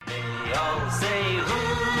all say, who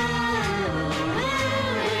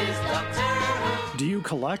is Doctor Who? Do you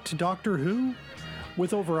collect Doctor Who?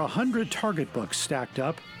 With over 100 Target books stacked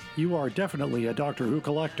up, you are definitely a Doctor Who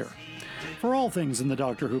collector. For all things in the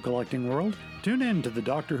Doctor Who collecting world, tune in to the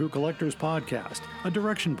Doctor Who Collectors Podcast, a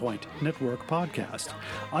Direction Point Network podcast.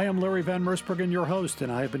 I am Larry Van Mersbergen, your host,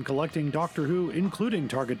 and I have been collecting Doctor Who, including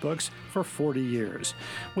Target books, for 40 years.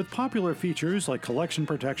 With popular features like collection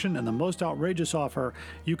protection and the most outrageous offer,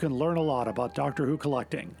 you can learn a lot about Doctor Who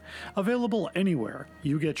collecting. Available anywhere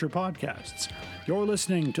you get your podcasts. You're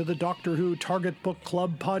listening to the Doctor Who Target Book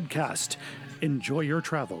Club podcast. Enjoy your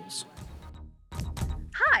travels.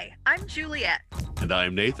 Hi, I'm Juliet. And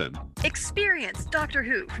I'm Nathan. Experience Doctor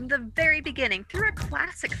Who from the very beginning through a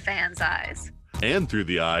classic fan's eyes. And through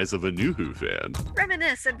the eyes of a new Who fan.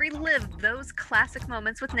 Reminisce and relive those classic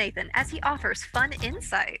moments with Nathan as he offers fun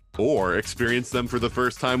insight. Or experience them for the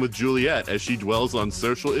first time with Juliet as she dwells on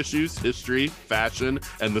social issues, history, fashion,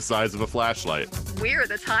 and the size of a flashlight. We're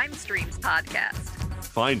the Time Streams podcast.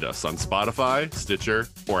 Find us on Spotify, Stitcher,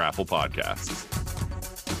 or Apple Podcasts.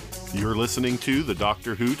 You're listening to the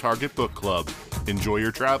Doctor Who Target Book Club. Enjoy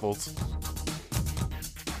your travels.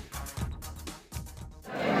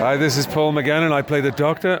 Hi, this is Paul McGann, and I play the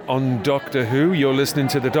Doctor on Doctor Who. You're listening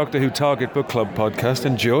to the Doctor Who Target Book Club podcast.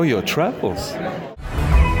 Enjoy your travels.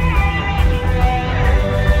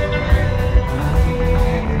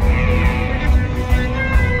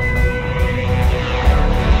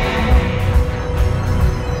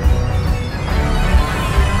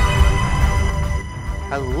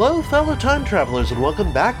 Hello, fellow time travelers, and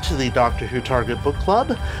welcome back to the Doctor Who Target Book Club,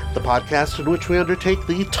 the podcast in which we undertake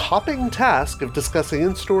the topping task of discussing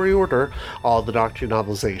in story order all the Doctor Who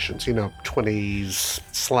novelizations, 20s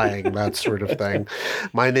slang, that sort of thing.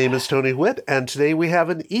 My name is Tony Witt, and today we have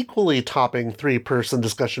an equally topping three-person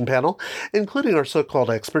discussion panel, including our so-called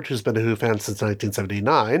expert who's been a Who fan since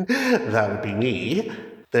 1979. That would be me.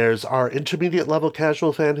 There's our intermediate-level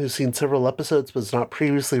casual fan who's seen several episodes but has not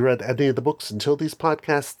previously read any of the books until these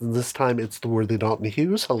podcasts, and this time it's the worthy Dalton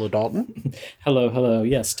Hughes. Hello, Dalton. Hello.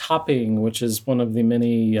 Yes, topping, which is one of the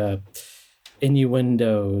many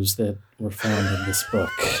innuendos that were found in this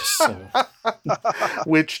book. So.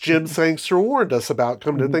 Which Jim Sangster warned us about,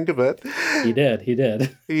 come to think of it. He did. He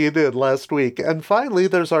did last week. And finally,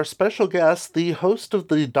 there's our special guest, the host of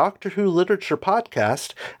the Doctor Who Literature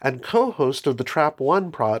podcast and co-host of the Trap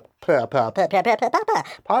One podcast,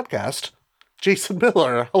 Jason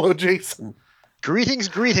Miller. Hello, Jason.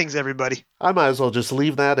 Greetings, everybody. I might as well just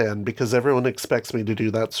leave that in because everyone expects me to do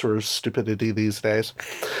that sort of stupidity these days.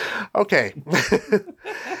 Okay.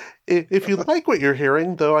 If you like what you're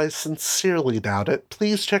hearing, though I sincerely doubt it,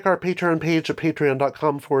 please check our Patreon page at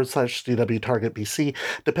patreon.com/DWTargetBC.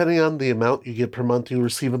 Depending on the amount you give per month, you'll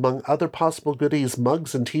receive, among other possible goodies,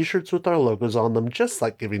 mugs and t-shirts with our logos on them, just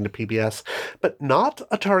like giving to PBS, but not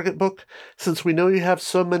a Target book. Since we know you have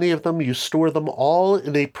so many of them, you store them all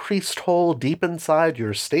in a priest hole deep inside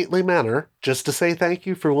your stately manor, just to say thank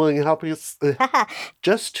you for willing to help us.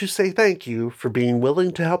 Just to say thank you for being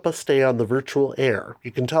willing to help us stay on the virtual air.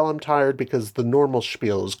 You can tell I'm tired because the normal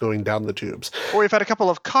spiel is going down the tubes. Or you've had a couple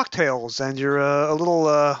of cocktails and you're a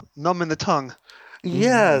little numb in the tongue.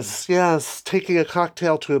 Yes. Taking a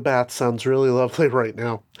cocktail to a bath sounds really lovely right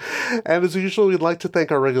now. And as usual, we'd like to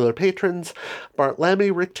thank our regular patrons, Bart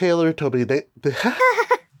Lammy, Rick Taylor, Toby...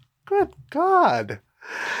 Good God.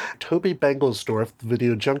 Toby Bengelsdorf, the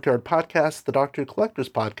Video Junkyard Podcast, the Doctor Who Collectors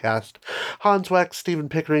Podcast, Hans Wax, Stephen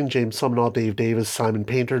Pickering, James Sumnall, Dave Davis, Simon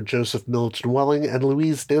Painter, Joseph Middleton Welling, and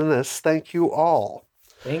Louise Dennis. Thank you all.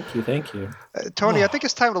 Thank you. Tony, I think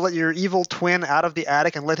it's time to let your evil twin out of the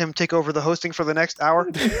attic and let him take over the hosting for the next hour.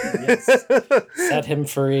 Yes. Set him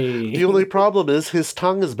free. The only problem is his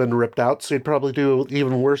tongue has been ripped out, so he'd probably do an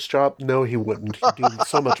even worse job. No, he wouldn't. He'd do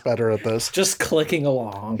so much better at this. Just clicking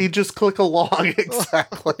along. He'd just click along,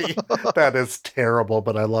 exactly. That is terrible,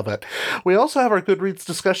 but I love it. We also have our Goodreads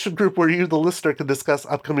discussion group where you, the listener, can discuss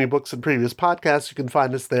upcoming books and previous podcasts. You can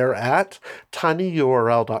find us there at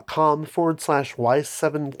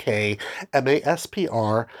tinyurl.com/Y7KMASPR.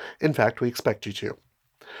 In fact, we expect you to.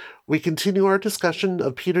 We continue our discussion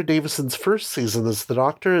of Peter Davison's first season as the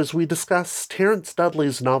Doctor as we discuss Terence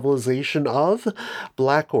Dudley's novelization of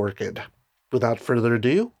Black Orchid. Without further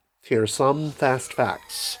ado, here are some fast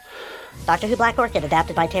facts. Doctor Who Black Orchid,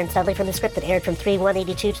 adapted by Terence Dudley from the script that aired from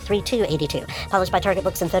 3/1/82 to 3/2/82. Published by Target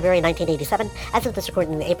Books in February 1987. As of this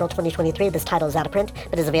recording in April 2023, this title is out of print,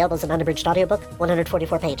 but is available as an unabridged audiobook,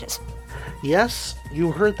 144 pages. Yes,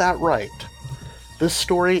 you heard that right. This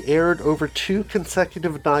story aired over 2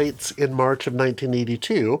 consecutive nights in March of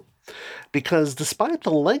 1982, because despite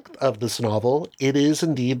the length of this novel, it is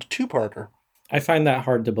indeed a two-parter. I find that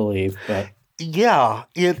hard to believe, but... Yeah,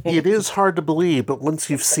 it is hard to believe, but once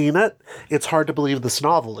you've seen it, it's hard to believe this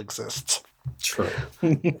novel exists. True.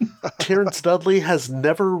 Terrence Dudley has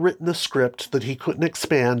never written a script that he couldn't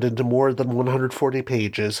expand into more than 140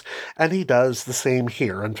 pages, and he does the same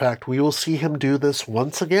here. In fact, we will see him do this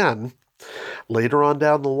once again later on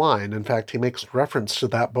down the line. In fact, he makes reference to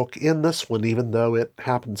that book in this one, even though it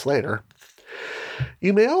happens later.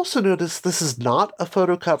 You may also notice this is not a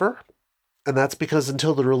photo cover, and that's because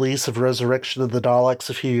until the release of Resurrection of the Daleks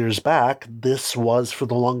a few years back, this was for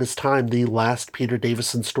the longest time the last Peter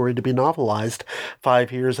Davison story to be novelized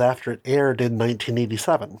 5 years after it aired in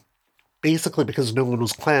 1987. Basically because no one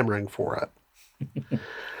was clamoring for it.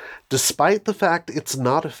 Despite the fact it's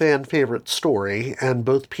not a fan favorite story, and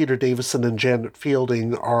both Peter Davison and Janet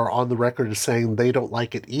Fielding are on the record as saying they don't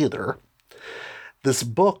like it either, this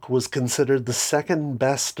book was considered the second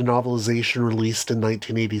best novelization released in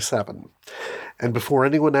 1987. And before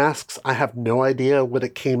anyone asks, I have no idea what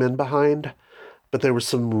it came in behind, but there were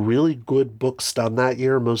some really good books done that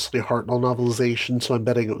year, mostly Hartnell novelization, so I'm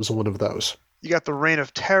betting it was one of those. You got The Reign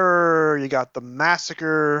of Terror, you got The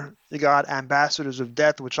Massacre, you got Ambassadors of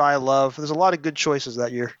Death, which I love. There's a lot of good choices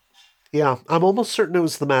that year. Yeah, I'm almost certain it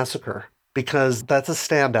was The Massacre, because that's a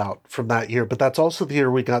standout from that year, but that's also the year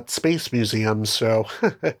we got Space Museum, so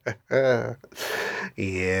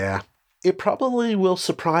yeah. It probably will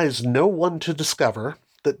surprise no one to discover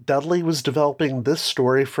that Dudley was developing this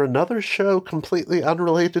story for another show completely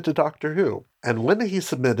unrelated to Doctor Who. And when he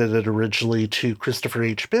submitted it originally to Christopher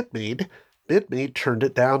H. Bidmead, Bidmead turned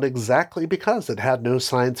it down exactly because it had no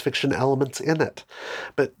science fiction elements in it.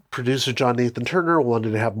 But producer John Nathan Turner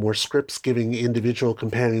wanted to have more scripts giving individual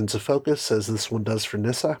companions a focus, as this one does for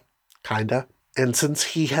Nyssa. Kinda. And since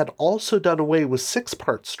he had also done away with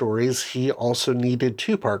 6-part stories, he also needed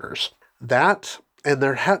 2-parters. That, and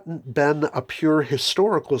there hadn't been a pure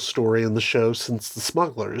historical story in the show since The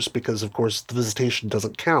Smugglers, because of course The Visitation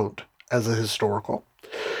doesn't count as a historical.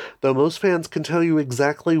 Though most fans can tell you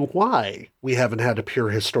exactly why we haven't had a pure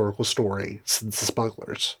historical story since The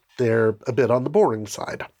Smugglers. They're a bit on the boring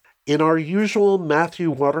side. In our usual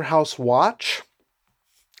Matthew Waterhouse watch,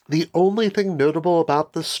 the only thing notable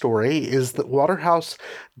about this story is that Waterhouse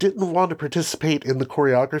didn't want to participate in the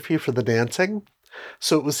choreography for the dancing,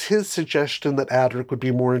 so it was his suggestion that Adric would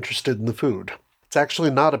be more interested in the food. It's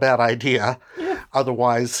actually not a bad idea. Yeah.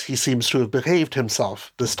 Otherwise, he seems to have behaved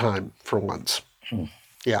himself this time, for once.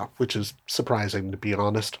 Yeah, which is surprising, to be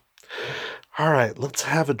honest. All right, let's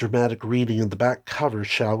have a dramatic reading of the back cover,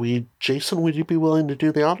 shall we? Jason, would you be willing to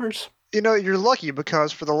do the honors? You know, you're lucky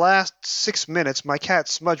because for the last 6 minutes, my cat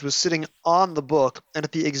Smudge was sitting on the book, and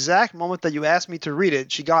at the exact moment that you asked me to read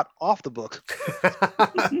it, she got off the book.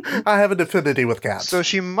 I have an affinity with cats. So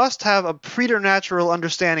she must have a preternatural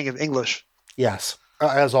understanding of English. Yes,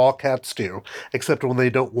 as all cats do, except when they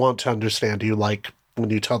don't want to understand you, like when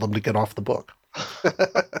you tell them to get off the book.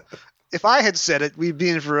 If I had said it, we'd be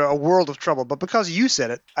in for a world of trouble, but because you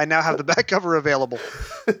said it, I now have the back cover available.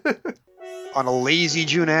 On a lazy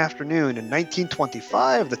June afternoon in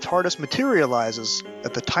 1925, the TARDIS materializes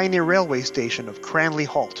at the tiny railway station of Cranley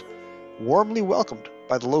Halt. Warmly welcomed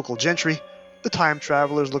by the local gentry, the time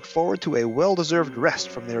travelers look forward to a well-deserved rest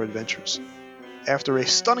from their adventures. After a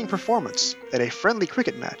stunning performance at a friendly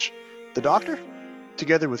cricket match, the Doctor,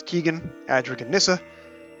 together with Tegan, Adric, and Nyssa,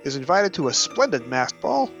 is invited to a splendid masked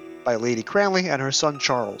ball by Lady Cranley and her son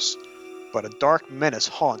Charles. But a dark menace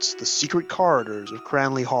haunts the secret corridors of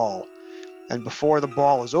Cranley Hall, and before the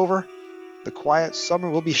ball is over, the quiet summer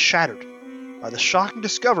will be shattered by the shocking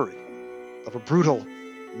discovery of a brutal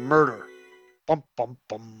murder. Bum, bum,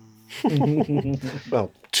 bum.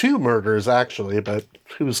 Well, 2 murders, actually, but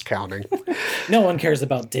who's counting? No one cares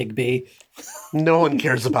about Digby. No one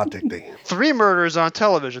cares about Digby. 3 murders on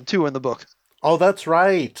television, 2 in the book. Oh, that's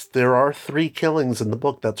right. There are 3 killings in the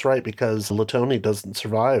book. That's right, because Latoni doesn't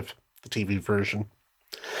survive the TV version.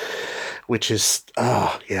 Which is,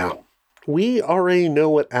 yeah. We already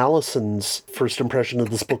know what Allison's first impression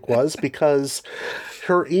of this book was, because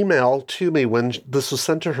her email to me when this was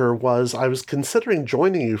sent to her was, I was considering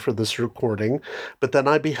joining you for this recording, but then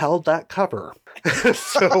I beheld that cover.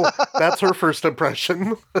 So that's her first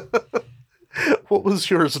impression. What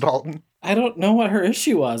was yours, Dalton? I don't know what her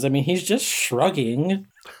issue was. I mean, he's just shrugging.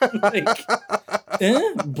 Like,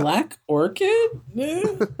 Black Orchid?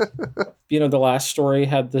 You know, the last story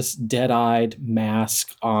had this dead-eyed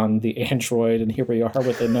mask on the android, and here we are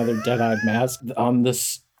with another dead-eyed mask on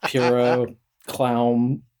this Puro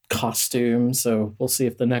clown costume, so we'll see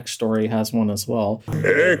if the next story has one as well.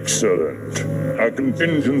 Excellent. Our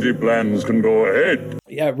contingency plans can go ahead.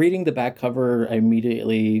 Yeah, reading the back cover, I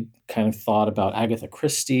immediately kind of thought about Agatha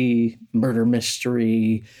Christie, murder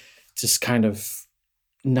mystery, just kind of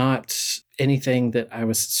not anything that I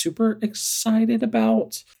was super excited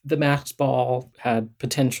about. The Max Ball had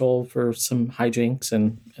potential for some hijinks,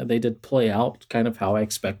 and they did play out kind of how I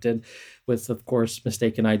expected, with, of course,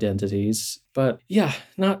 mistaken identities. But yeah,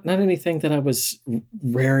 not anything that I was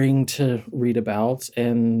raring to read about.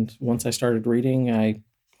 And once I started reading, I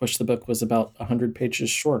wish the book was about 100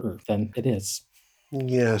 pages shorter than it is.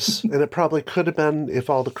 Yes, and it probably could have been if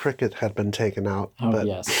all the cricket had been taken out. Oh, but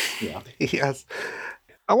yes. Yeah. yes.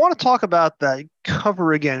 I want to talk about that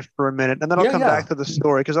cover again for a minute, and then I'll come back to the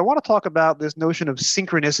story, because I want to talk about this notion of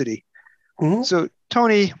synchronicity. Mhm. So,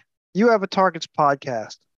 Tony, you have a Targets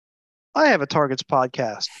podcast. I have a Targets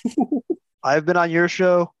podcast. I've been on your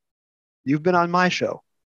show. You've been on my show.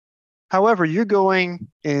 However, you're going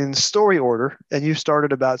in story order, and you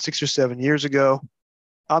started about 6 or 7 years ago.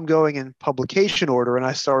 I'm going in publication order, and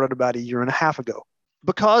I started about 1.5 years ago.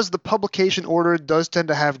 Because the publication order does tend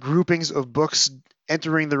to have groupings of books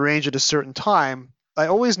entering the range at a certain time, I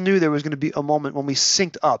always knew there was going to be a moment when we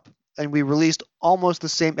synced up and we released almost the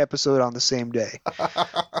same episode on the same day.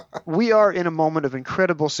 We are in a moment of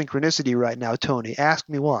incredible synchronicity right now, Tony. Ask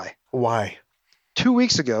me why. Why? 2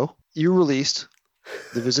 weeks ago, you released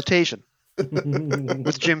The Visitation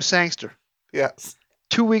with Jim Sangster. Yes.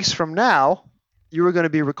 2 weeks from now, you are going to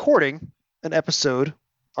be recording an episode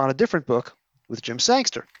on a different book with Jim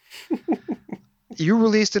Sangster. You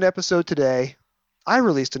released an episode today. I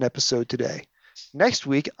released an episode today. Next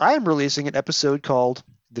week, I am releasing an episode called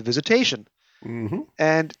The Visitation. Mm-hmm.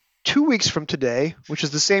 And 2 weeks from today, which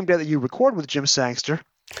is the same day that you record with Jim Sangster,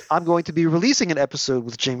 I'm going to be releasing an episode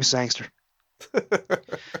with James Sangster.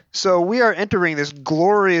 So we are entering this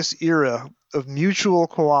glorious era of mutual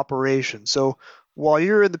cooperation. So while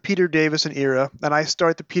you're in the Peter Davison era, and I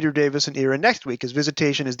start the Peter Davison era next week, as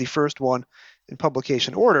Visitation is the first one in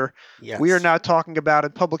publication order, Yes. we are now talking about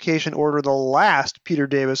in publication order the last Peter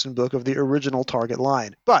Davison book of the original Target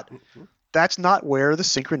line. But that's not where the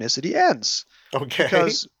synchronicity ends. Okay.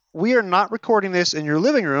 Because we are not recording this in your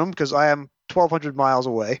living room, because I am 1,200 miles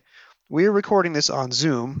away. We are recording this on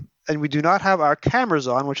Zoom, and we do not have our cameras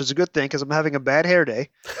on, which is a good thing because I'm having a bad hair day.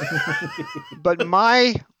 But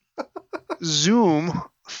my Zoom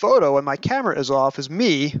photo and my camera is off is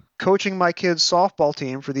me coaching my kids' softball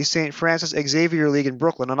team for the St. Francis Xavier League in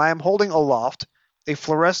Brooklyn, and I am holding aloft a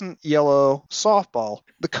fluorescent yellow softball.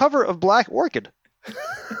 The cover of Black Orchid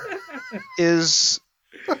is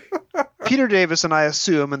Peter Davison, I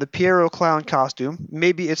assume, in the Pierrot clown costume.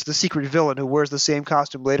 Maybe it's the secret villain who wears the same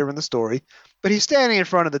costume later in the story, but he's standing in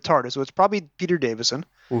front of the TARDIS, so it's probably Peter Davison.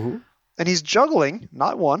 Mm-hmm. And he's juggling,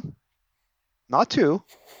 not 1, not 2,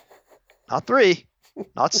 not 3,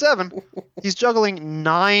 not 7. He's juggling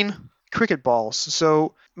 9 cricket balls.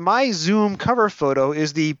 So my Zoom cover photo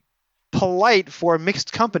is the polite for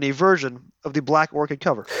mixed company version of the Black Orchid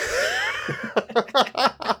cover.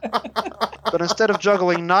 But instead of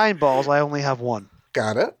juggling 9 balls, I only have 1.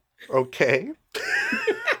 Got it. Okay.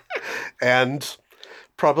 And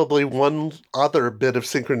probably one other bit of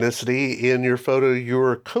synchronicity in your photo,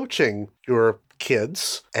 you're coaching your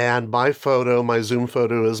kids, and my photo, my Zoom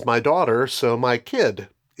photo, is my daughter, so my kid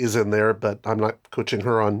is in there, but I'm not coaching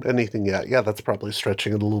her on anything yet. Yeah, that's probably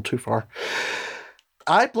stretching it a little too far.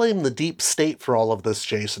 I blame the deep state for all of this,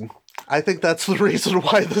 Jason. I think that's the reason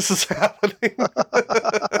why this is happening.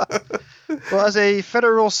 Well, as a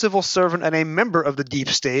federal civil servant and a member of the deep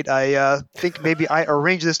state, I think maybe I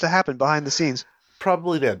arranged this to happen behind the scenes.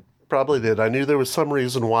 Probably did. I knew there was some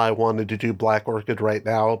reason why I wanted to do Black Orchid right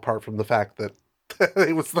now, apart from the fact that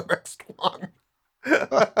it was the next one.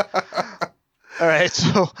 All right,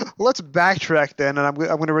 so let's backtrack then, and I'm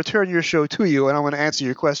going to return your show to you, and I'm going to answer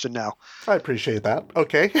your question now. I appreciate that.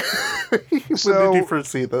 Okay. So, when did you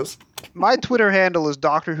first see this? My Twitter handle is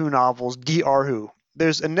Doctor Who Novels, Dr. Who.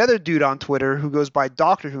 There's another dude on Twitter who goes by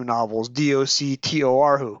Doctor Who Novels,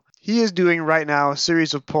 DOCTOR Who. He is doing right now a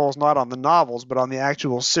series of polls not on the novels, but on the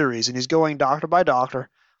actual series, and he's going doctor by doctor,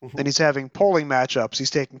 and he's having polling matchups. He's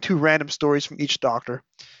taking 2 random stories from each doctor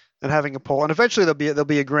and having a poll, and eventually there'll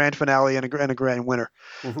be a grand finale and a grand winner.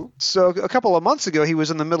 Mm-hmm. So a couple of months ago, he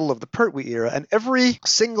was in the middle of the Pertwee era, and every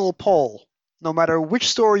single poll, no matter which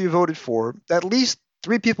story you voted for, at least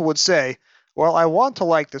 3 people would say, well, I want to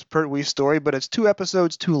like this Pertwee story, but it's 2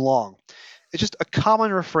 episodes too long. It's just a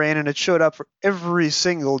common refrain, and it showed up for every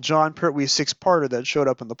single John Pertwee 6-parter that showed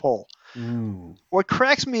up in the poll. What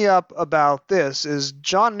cracks me up about this is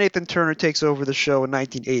John Nathan Turner takes over the show in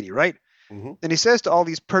 1980, right? And he says to all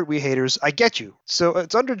these Pertwee haters, I get you. So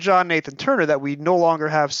it's under John Nathan Turner that we no longer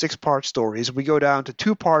have 6-part stories. We go down to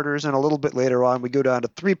 2-parters, and a little bit later on, we go down to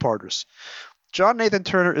 3-parters. John Nathan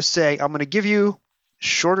Turner is saying, I'm going to give you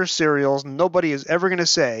shorter serials. Nobody is ever going to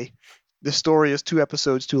say this story is 2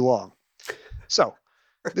 episodes too long. So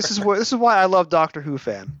this is why I love Doctor Who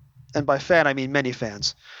fan. And by fan, I mean many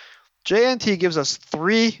fans. JNT gives us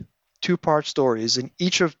 3 2-part stories in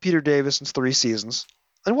each of Peter Davison's 3 seasons.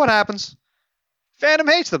 And what happens? Fandom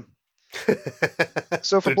hates them.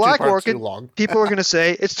 So for They're 2 Black parts Orchid, too long. people are going to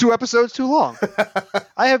say it's 2 episodes too long.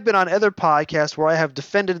 I have been on other podcasts where I have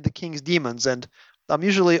defended the King's Demons, and I'm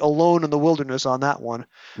usually alone in the wilderness on that one.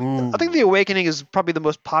 I think The Awakening is probably the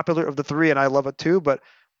most popular of the 3, and I love it too, but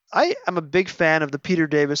I am a big fan of the Peter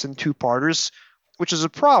Davison 2-parters, which is a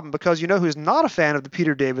problem because you know who's not a fan of the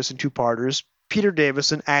Peter Davison 2-parters? Peter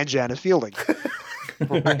Davison and Janet Fielding.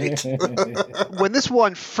 Right. When this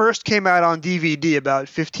one first came out on DVD about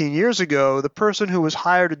 15 years ago, the person who was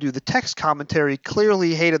hired to do the text commentary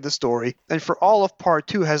clearly hated the story, and for all of Part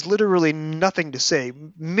 2 has literally nothing to say.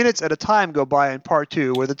 Minutes at a time go by in Part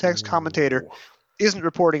 2 where the text commentator isn't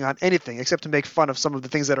reporting on anything except to make fun of some of the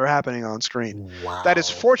things that are happening on screen. Wow. That is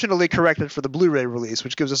fortunately corrected for the Blu-ray release,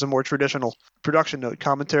 which gives us a more traditional production note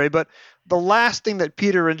commentary. But the last thing that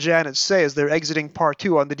Peter and Janet say as they're exiting Part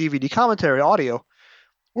 2 on the DVD commentary audio,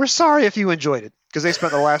 we're sorry if you enjoyed it, because they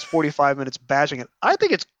spent the last 45 minutes bashing it. I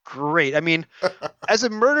think it's great. I mean, as a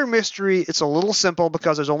murder mystery, it's a little simple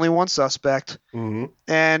because there's only one suspect.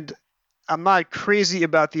 And I'm not crazy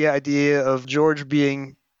about the idea of George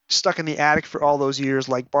being stuck in the attic for all those years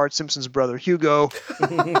like Bart Simpson's brother Hugo.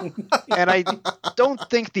 And I don't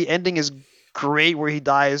think the ending is great where he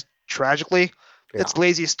dies tragically. It's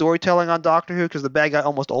lazy storytelling on Doctor Who because the bad guy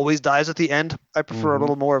almost always dies at the end. I prefer a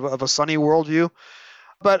little more of a sunny worldview.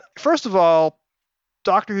 But first of all,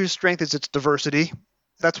 Doctor Who's strength is its diversity.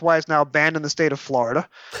 That's why it's now banned in the state of Florida.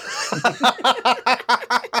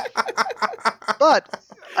 But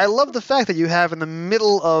I love the fact that you have in the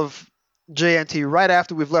middle of JNT, right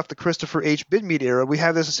after we've left the Christopher H. Bidmead era, we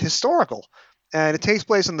have this historical. And it takes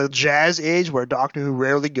place in the jazz age where Doctor Who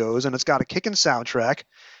rarely goes, and it's got a kickin' soundtrack.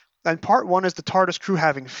 And Part 1 is the TARDIS crew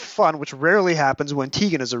having fun, which rarely happens when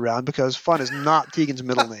Tegan is around because fun is not Tegan's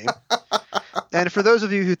middle name. And for those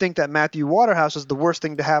of you who think that Matthew Waterhouse is the worst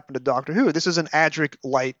thing to happen to Doctor Who, this is an Adric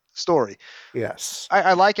light story. Yes.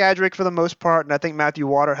 I like Adric for the most part, and I think Matthew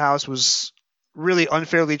Waterhouse was really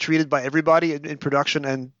unfairly treated by everybody in production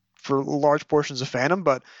and for large portions of fandom.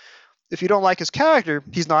 But if you don't like his character,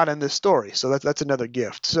 he's not in this story. So that's another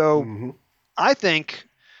gift. So I think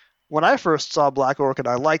when I first saw Black Orchid,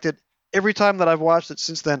 I liked it. Every time that I've watched it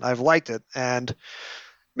since then, I've liked it. And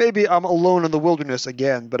maybe I'm alone in the wilderness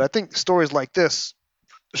again, but I think stories like this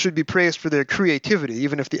should be praised for their creativity,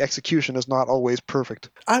 even if the execution is not always perfect.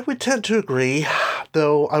 I would tend to agree,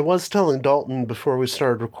 though I was telling Dalton before we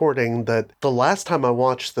started recording that the last time I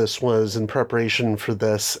watched this was in preparation for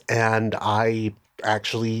this, and I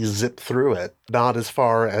actually zipped through it. Not as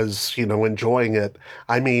far as, enjoying it.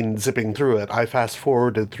 I mean, zipping through it. I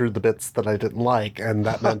fast-forwarded through the bits that I didn't like, and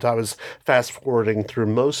that meant I was fast-forwarding through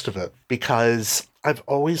most of it, because I've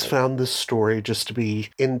always found this story just to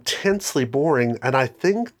be intensely boring, and I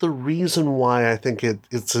think the reason why I think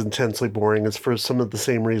it's intensely boring is for some of the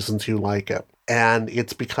same reasons you like it. And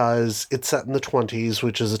it's because it's set in the 20s,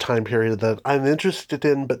 which is a time period that I'm interested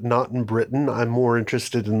in, but not in Britain. I'm more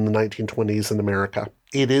interested in the 1920s in America.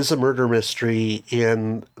 It is a murder mystery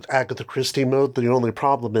in Agatha Christie mode. The only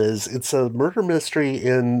problem is it's a murder mystery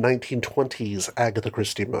in 1920s Agatha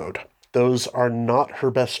Christie mode. Those are not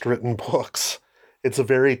her best written books. It's a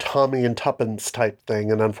very Tommy and Tuppence type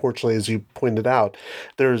thing, and unfortunately, as you pointed out,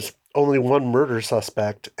 there's only one murder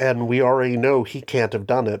suspect, and we already know he can't have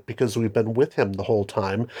done it because we've been with him the whole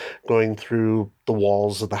time, going through the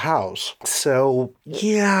walls of the house. So,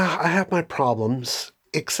 yeah, I have my problems,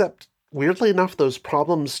 except, weirdly enough, those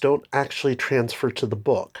problems don't actually transfer to the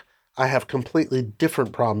book. I have completely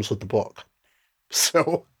different problems with the book.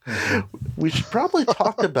 So, we should probably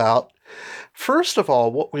talk about, first of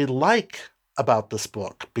all, what we like about this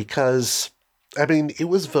book, because it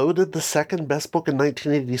was voted the second best book in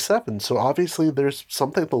 1987, so obviously there's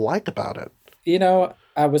something to like about it.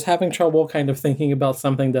 I was having trouble kind of thinking about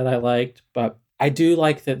something that I liked, but I do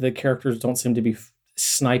like that the characters don't seem to be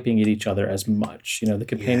sniping at each other as much. The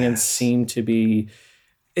companions seem to be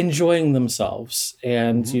enjoying themselves,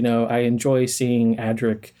 and, I enjoy seeing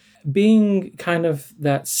Adric being kind of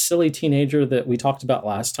that silly teenager that we talked about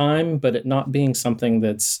last time, but it not being something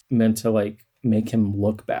that's meant to make him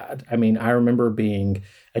look bad. I mean, I remember being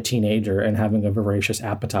a teenager and having a voracious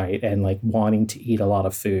appetite and like wanting to eat a lot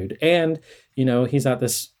of food. And, he's at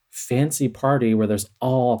this fancy party where there's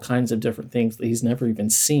all kinds of different things that he's never even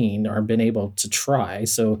seen or been able to try.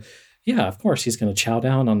 So, yeah, of course, he's going to chow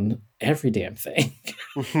down on every damn thing.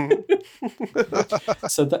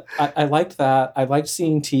 So I liked that. I liked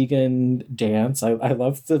seeing Tegan dance. I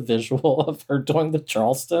loved the visual of her doing the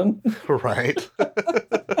Charleston. Right.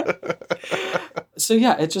 So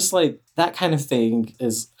yeah, it's just like that kind of thing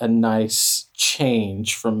is a nice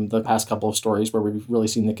change from the past couple of stories where we've really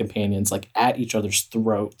seen the companions like at each other's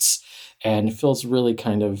throats, and it feels really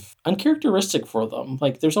kind of uncharacteristic for them.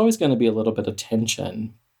 Like there's always going to be a little bit of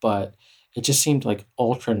tension, but it just seemed like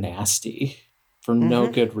ultra nasty for no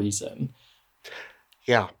good reason.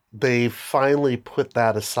 Yeah, they finally put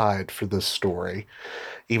that aside for this story,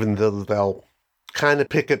 even though they'll kind of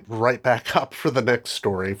pick it right back up for the next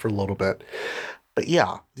story for a little bit. But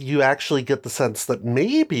yeah, you actually get the sense that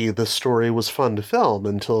maybe the story was fun to film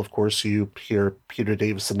until, of course, you hear Peter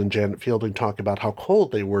Davison and Janet Fielding talk about how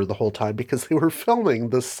cold they were the whole time because they were filming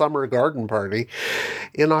this summer garden party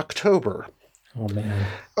in October. Oh, man.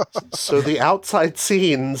 So the outside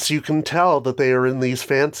scenes, you can tell that they are in these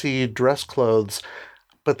fancy dress clothes,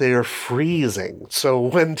 but they are freezing. So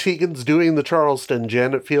when Tegan's doing the Charleston,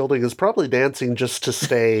 Janet Fielding is probably dancing just to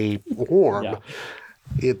stay warm. Yeah.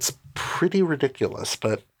 It's pretty ridiculous,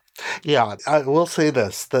 but yeah, I will say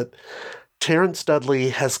this, that Terrence Dudley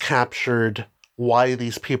has captured why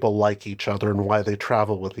these people like each other and why they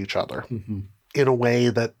travel with each other in a way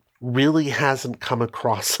that really hasn't come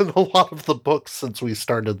across in a lot of the books since we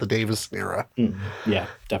started the Davison era. Yeah,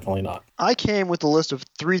 definitely not. I came with a list of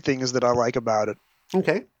 3 things that I like about it.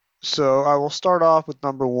 Okay. So I will start off with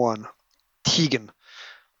number 1, Tegan.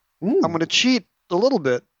 I'm going to cheat a little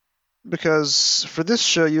bit because for this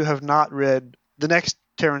show you have not read the next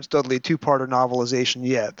Terrence Dudley 2-parter novelization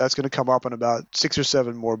yet. That's going to come up in about 6 or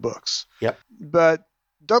 7 more books. Yep. But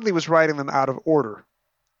Dudley was writing them out of order.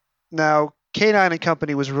 Now, K9 and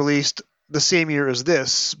Company was released the same year as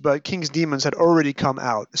this, but King's Demons had already come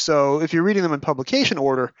out. So if you're reading them in publication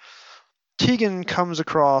order, Tegan comes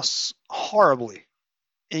across horribly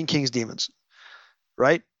in King's Demons,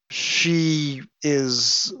 right? She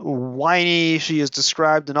is whiny. She is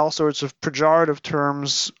described in all sorts of pejorative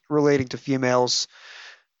terms relating to females.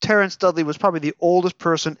 Terrence Dudley was probably the oldest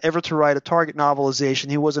person ever to write a Target novelization.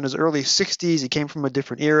 He was in his early 60s. He came from a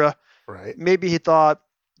different era. Right. Maybe he thought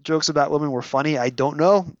jokes about women were funny. I don't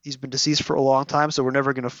know. He's been deceased for a long time, so we're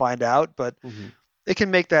never going to find out. But it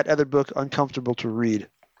can make that other book uncomfortable to read.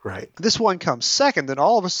 Right. This one comes second, and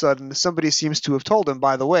all of a sudden, somebody seems to have told him,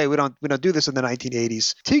 by the way, we don't do this in the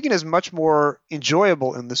 1980s. Tegan is much more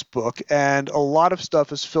enjoyable in this book, and a lot of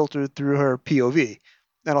stuff is filtered through her POV.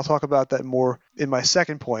 And I'll talk about that more in my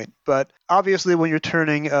second point. But obviously, when you're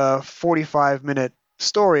turning a 45-minute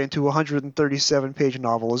story into a 137-page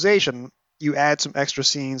novelization, you add some extra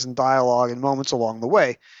scenes and dialogue and moments along the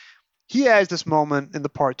way. He adds this moment in the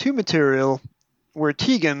Part 2 material where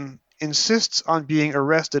Tegan insists on being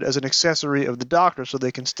arrested as an accessory of the Doctor so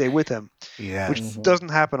they can stay with him, which doesn't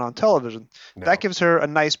happen on television. No. That gives her a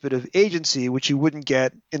nice bit of agency, which you wouldn't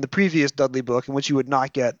get in the previous Dudley book and which you would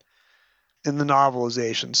not get in the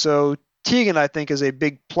novelization. So Tegan, I think, is a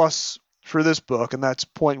big plus for this book, and that's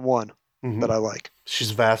point 1 that I like. She's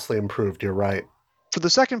vastly improved, you're right. For the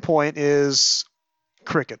second point is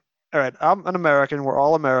cricket. All right, I'm an American. We're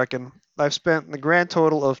all American. I've spent the grand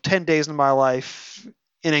total of 10 days in my life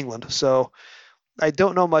in England, so I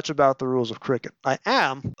don't know much about the rules of cricket. I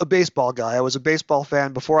am a baseball guy. I was a baseball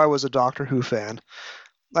fan before I was a Doctor Who fan.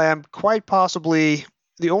 I am quite possibly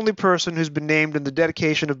the only person who's been named in the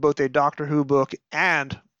dedication of both a Doctor Who book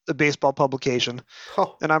and a baseball publication.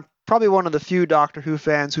 Oh. And I'm probably one of the few Doctor Who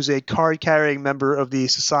fans who's a card-carrying member of the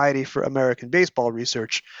Society for American Baseball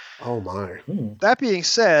Research. Oh, my. That being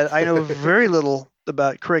said, I know very little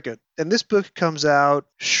about cricket. And this book comes out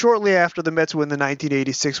shortly after the Mets win the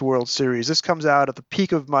 1986 World Series. This comes out at the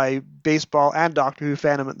peak of my baseball and Doctor Who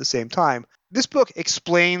fandom at the same time. This book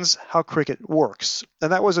explains how cricket works.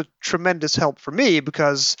 And that was a tremendous help for me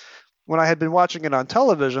because when I had been watching it on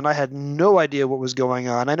television, I had no idea what was going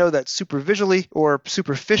on. I know that supervisually, or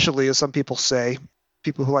superficially, as some people say,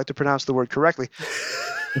 people who like to pronounce the word correctly,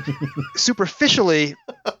 superficially,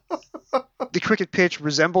 the cricket pitch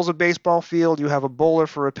resembles a baseball field. You have a bowler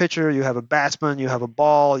for a pitcher, you have a batsman, you have a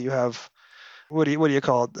ball, you have what do you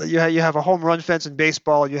call it? You have a home run fence in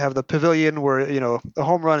baseball. You have the pavilion where the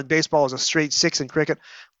home run in baseball is a straight 6 in cricket.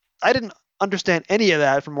 I didn't understand any of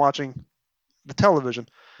that from watching the television.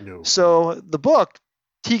 No. So the book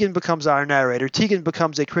Tegan becomes our narrator. Tegan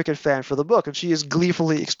becomes a cricket fan for the book, and she is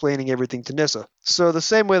gleefully explaining everything to Nyssa. So the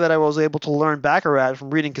same way that I was able to learn Baccarat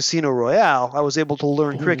from reading Casino Royale, I was able to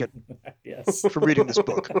learn cricket Yes. from reading this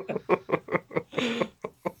book.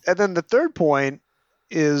 And then the third point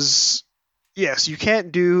is, yes, you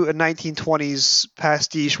can't do a 1920s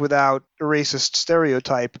pastiche without a racist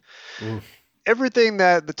stereotype. Everything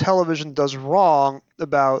that the television does wrong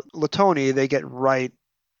about Latoni, they get right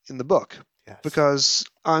in the book. Yes. Because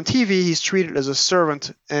on TV, he's treated as a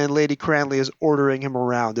servant, and Lady Cranley is ordering him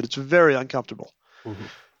around, and it's very uncomfortable. Mm-hmm.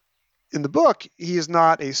 In the book, he is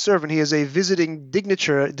not a servant. He is a visiting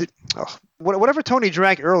dignitary. Whatever Tony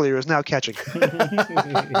drank earlier is now catching.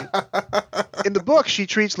 In the book, she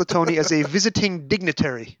treats Latoni as a visiting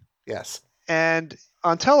dignitary. Yes. And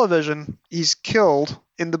on television, he's killed.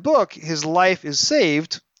 In the book, his life is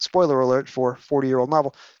saved. Spoiler alert for a 40-year-old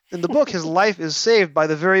novel. In the book, his life is saved by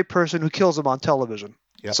the very person who kills him on television.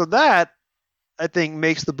 Yep. So that, I think,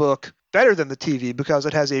 makes the book better than the TV because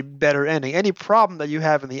it has a better ending. Any problem that you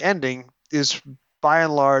have in the ending is, by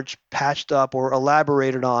and large, patched up or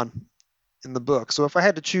elaborated on in the book. So if I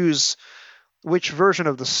had to choose which version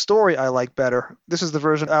of the story I like better, this is the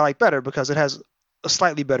version I like better because it has a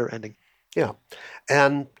slightly better ending. Yeah.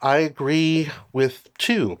 And I agree with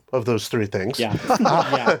 2 of those 3 things. Yeah.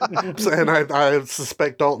 And I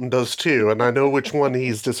suspect Dalton does too. And I know which one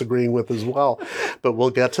he's disagreeing with as well. But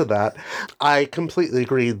we'll get to that. I completely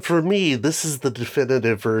agree. For me, this is the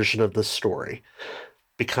definitive version of the story.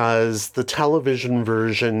 Because the television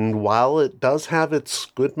version, while it does have its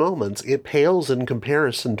good moments, it pales in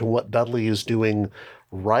comparison to what Dudley is doing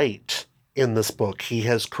right in this book. He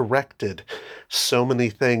has corrected so many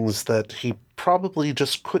things that he probably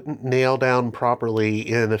just couldn't nail down properly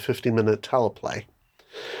in a 50-minute teleplay.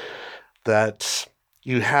 That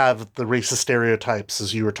you have the racist stereotypes,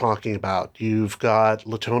 as you were talking about. You've got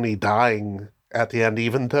Latoni dying at the end,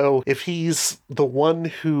 even though if he's the one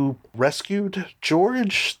who rescued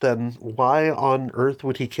George, then why on earth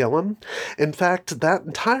would he kill him? In fact, that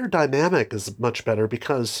entire dynamic is much better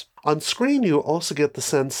because on screen you also get the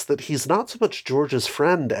sense that he's not so much George's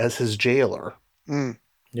friend as his jailer.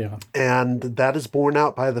 Yeah. And that is borne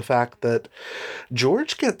out by the fact that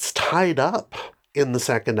George gets tied up in the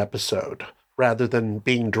second episode rather than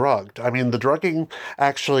being drugged. I mean, the drugging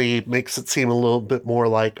actually makes it seem a little bit more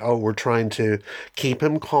like, oh, we're trying to keep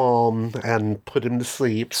him calm and put him to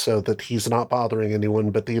sleep so that he's not bothering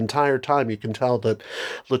anyone. But the entire time you can tell that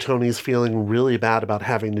Latoni's feeling really bad about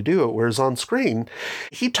having to do it. Whereas on screen,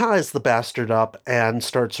 he ties the bastard up and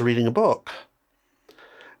starts reading a book.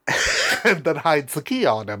 And then hides the key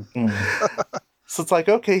on him. So it's like,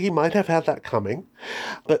 okay, he might have had that coming,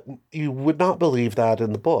 but you would not believe that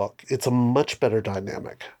in the book. It's a much better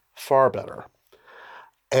dynamic, far better.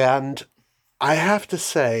 And I have to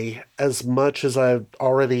say, as much as I've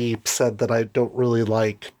already said that I don't really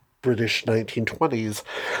like British 1920s,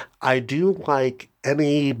 I do like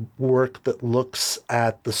any work that looks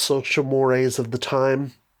at the social mores of the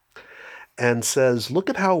time and says, look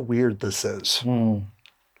at how weird this is.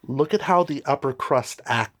 Look at how the upper crust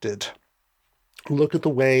acted. Look at the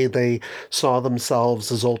way they saw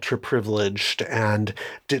themselves as ultra-privileged and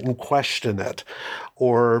didn't question it.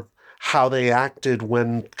 Or how they acted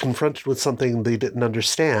when confronted with something they didn't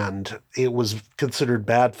understand. It was considered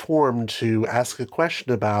bad form to ask a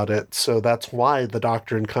question about it, so that's why the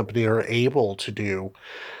Doctor and company are able to do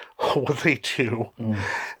what they do,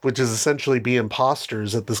 which is essentially be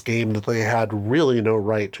imposters at this game that they had really no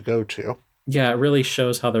right to go to. Yeah, it really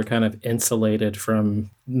shows how they're kind of insulated from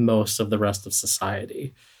most of the rest of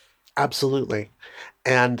society. Absolutely.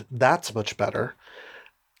 And that's much better.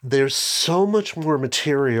 There's so much more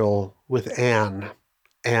material with Anne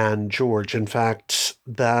and George. In fact,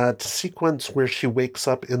 that sequence where she wakes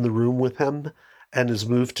up in the room with him and is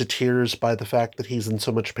moved to tears by the fact that he's in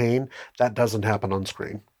so much pain, that doesn't happen on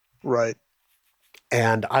screen. Right.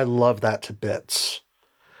 And I love that to bits.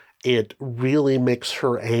 It really makes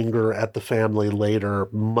her anger at the family later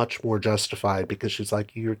much more justified because she's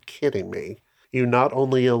like, you're kidding me. You not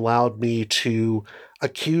only allowed me to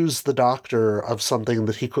accuse the Doctor of something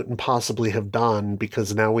that he couldn't possibly have done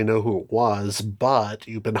because now we know who it was, but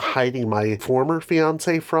you've been hiding my former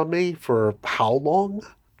fiance from me for how long?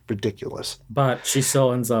 Ridiculous. But she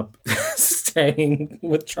still ends up staying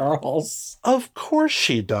with Charles. Of course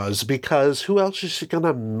she does, because who else is she going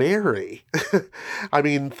to marry? I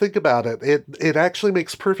mean, think about it. It actually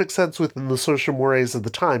makes perfect sense within the social mores of the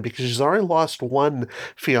time, because she's already lost one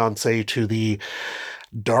fiancé to the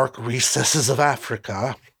dark recesses of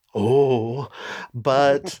Africa, Oh,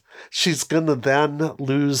 but she's going to then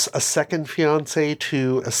lose a second fiance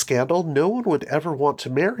to a scandal. No one would ever want to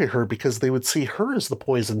marry her because they would see her as the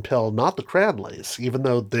poison pill, not the Cranleys, even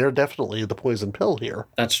though they're definitely the poison pill here.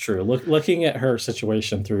 That's true. Looking at her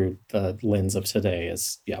situation through the lens of today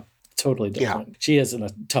is, totally different. Yeah. She is in a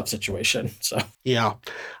tough situation. So yeah.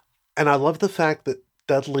 And I love the fact that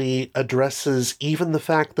Dudley addresses even the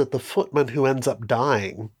fact that the footman who ends up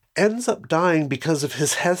dying because of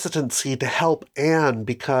his hesitancy to help Anne,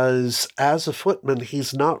 because as a footman,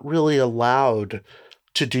 he's not really allowed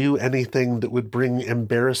to do anything that would bring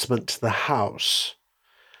embarrassment to the house.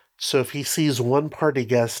 So if he sees one party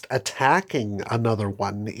guest attacking another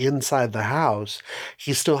one inside the house,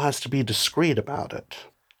 he still has to be discreet about it.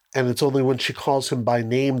 And it's only when she calls him by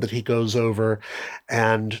name that he goes over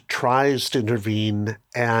and tries to intervene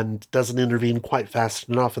and doesn't intervene quite fast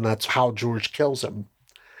enough, and that's how George kills him.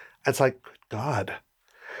 It's like, good God,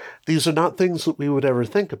 these are not things that we would ever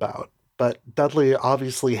think about. But Dudley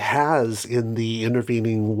obviously has in the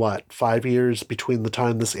intervening, 5 years between the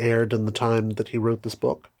time this aired and the time that he wrote this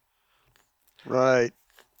book? Right.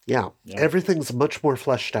 Yeah. Everything's much more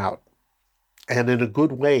fleshed out. And in a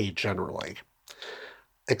good way, generally.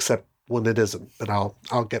 Except when it isn't. But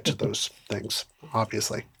I'll get to those things,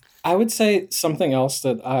 obviously. I would say something else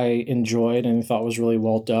that I enjoyed and thought was really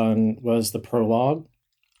well done was the prologue.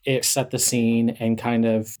 It set the scene and kind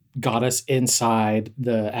of got us inside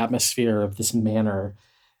the atmosphere of this manor.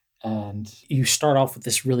 And you start off with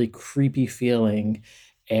this really creepy feeling,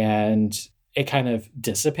 and it kind of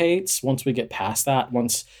dissipates once we get past that.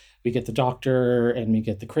 Once we get the doctor and we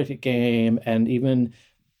get the cricket game, and even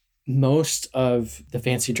most of the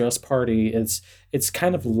fancy dress party, it's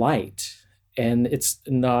kind of light. And it's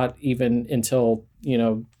not even until,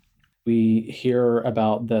 we hear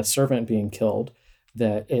about the servant being killed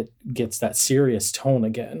that it gets that serious tone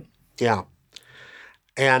again. Yeah.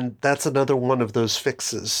 And that's another one of those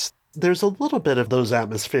fixes. There's a little bit of those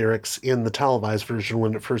atmospherics in the televised version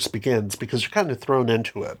when it first begins, because you're kind of thrown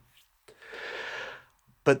into it.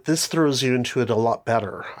 But this throws you into it a lot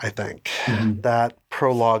better, I think. Mm-hmm. That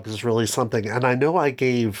prologue is really something. And I know I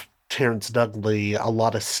gave Terrence Dudley a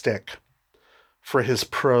lot of stick for his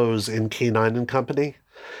prose in K9 and Company,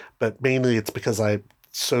 but mainly it's because I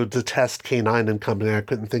so detest K9 and Company, I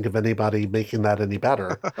couldn't think of anybody making that any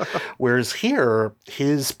better. Whereas here,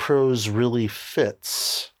 his prose really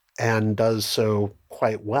fits and does so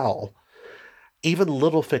quite well. Even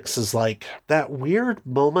little fixes like that weird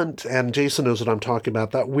moment, and Jason knows what I'm talking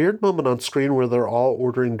about, that weird moment on screen where they're all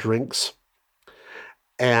ordering drinks.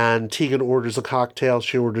 And Tegan orders a cocktail,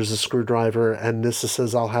 she orders a screwdriver, and Nyssa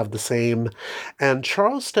says, I'll have the same. And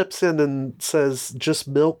Charles steps in and says, just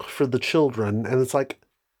milk for the children. And it's like,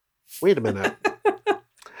 wait a minute.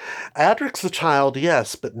 Adric's a child,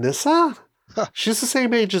 yes, but Nyssa? She's the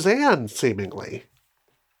same age as Anne, seemingly.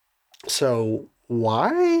 So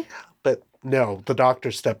why? But no, the doctor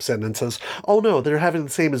steps in and says, oh no, they're having the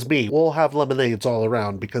same as me. We'll have lemonades all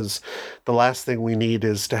around, because the last thing we need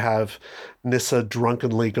is to have Nyssa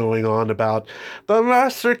drunkenly going on about, the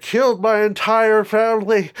master killed my entire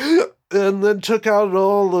family and then took out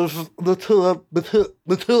all of the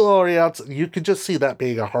two laureates. You could just see that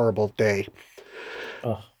being a horrible day.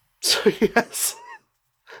 Oh. So yes.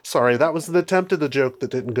 Sorry, that was an attempt at a joke that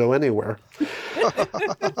didn't go anywhere.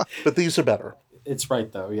 But these are better. It's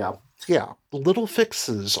right, though, yeah. Yeah, little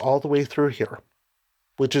fixes all the way through here,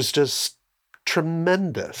 which is just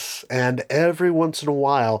tremendous. And every once in a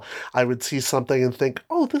while, I would see something and think,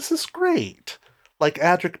 oh, this is great. Like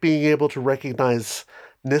Adric being able to recognize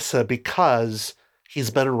Nyssa because he's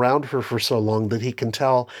been around her for so long that he can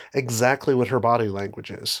tell exactly what her body language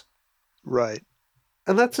is. Right.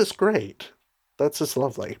 And that's just great. That's just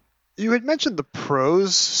lovely. You had mentioned the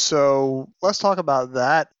prose, so let's talk about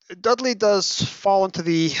that. Dudley does fall into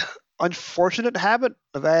the unfortunate habit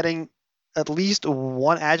of adding at least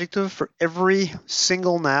one adjective for every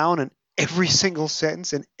single noun and every single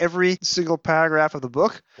sentence in every single paragraph of the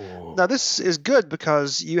book. Ooh. Now, this is good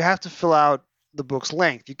because you have to fill out the book's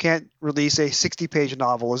length. You can't release a 60-page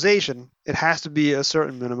novelization. It has to be a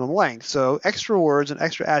certain minimum length. So extra words and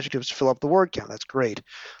extra adjectives fill up the word count. That's great.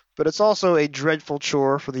 But it's also a dreadful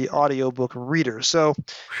chore for the audiobook reader. So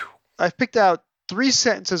I've picked out 3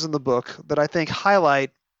 sentences in the book that I think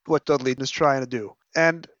highlight what Dudley is trying to do.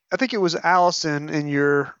 And I think it was Allison in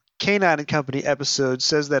your K9 and Company episode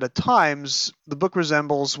says that at times the book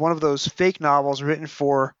resembles one of those fake novels written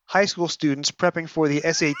for high school students prepping for the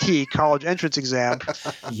SAT college entrance exam.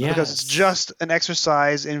 Yes. Because it's just an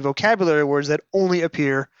exercise in vocabulary words that only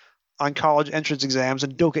appear on college entrance exams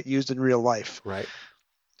and don't get used in real life. Right.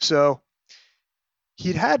 So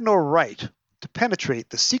He'd had no right to penetrate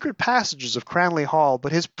the secret passages of Cranley Hall,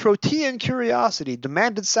 but his protean curiosity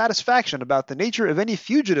demanded satisfaction about the nature of any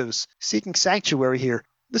fugitives seeking sanctuary here.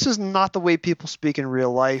 This is not the way people speak in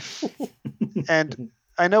real life. And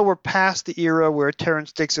I know we're past the era where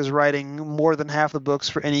Terrence Dicks is writing more than half the books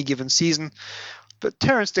for any given season, but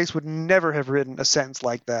Terrence Dicks would never have written a sentence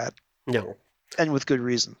like that. No. And with good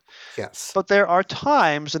reason. Yes. But there are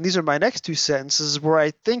times, and these are my next two sentences, where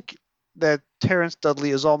I think that Terrence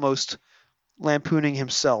Dudley is almost lampooning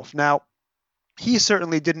himself. Now, he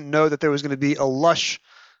certainly didn't know that there was going to be a lush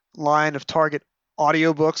line of Target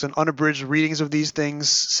audiobooks and unabridged readings of these things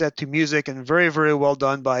set to music and very, very well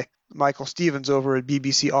done by Michael Stevens over at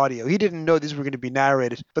BBC Audio. He didn't know these were going to be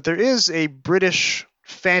narrated. But there is a British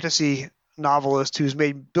fantasy novelist who's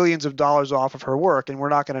made billions of dollars off of her work, and we're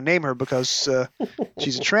not going to name her because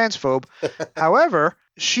she's a transphobe. However,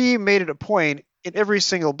 she made it a point in every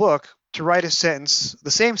single book to write a sentence,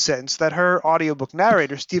 the same sentence that her audiobook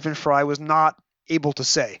narrator, Stephen Fry, was not able to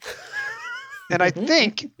say. And I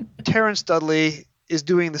think Terrence Dudley is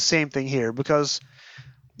doing the same thing here, because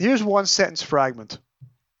here's one sentence fragment.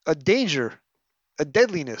 A danger, a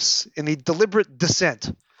deadliness in the deliberate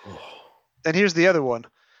descent. And here's the other one.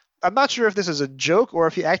 I'm not sure if this is a joke or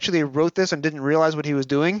if he actually wrote this and didn't realize what he was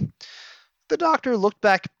doing. The doctor looked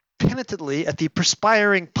back penitently at the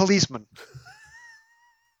perspiring policeman.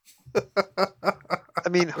 I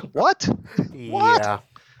mean, what? What? Yeah.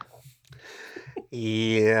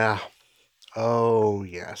 Yeah. Oh,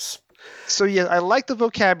 yes. So, yeah, I like the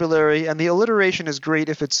vocabulary, and the alliteration is great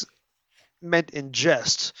if it's meant in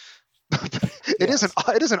jest. It is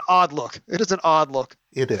an odd look. It is an odd look.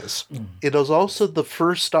 It is. It is also the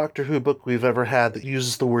first Doctor Who book we've ever had that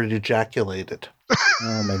uses the word ejaculated.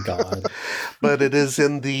 Oh, my God. But it is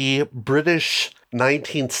in the British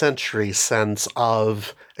 19th century sense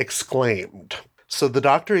of exclaimed. So the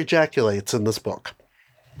Doctor ejaculates in this book.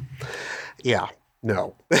 Yeah,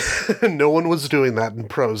 no. No one was doing that in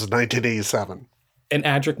prose in 1987. And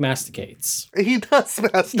Adric masticates. He does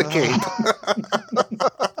masticate.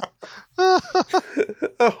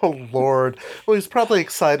 Oh, Lord. Well, he's probably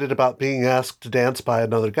excited about being asked to dance by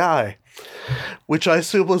another guy, which I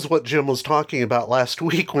assume was what Jim was talking about last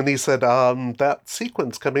week when he said, that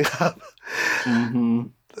sequence coming up. Mm-hmm.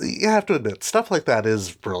 You have to admit, stuff like that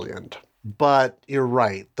is brilliant. But you're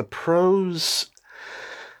right. The prose...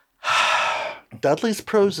 Dudley's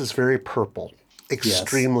prose is very purple.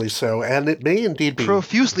 Extremely so. And it may indeed be...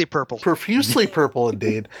 Profusely purple. Profusely purple,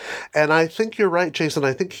 indeed. And I think you're right, Jason.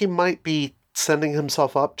 I think he might be sending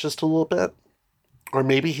himself up just a little bit. Or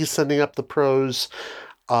maybe he's sending up the prose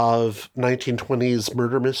of 1920s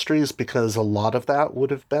murder mysteries, because a lot of that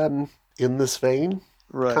would have been in this vein,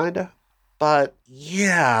 right? Kind of. But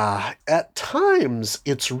yeah, at times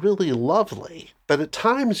it's really lovely. But at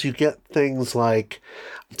times you get things like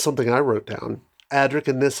something I wrote down. Adric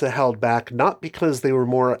and Nyssa held back not because they were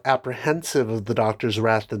more apprehensive of the Doctor's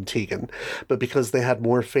wrath than Tegan, but because they had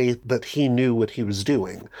more faith that he knew what he was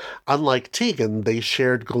doing. Unlike Tegan, they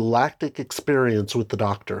shared galactic experience with the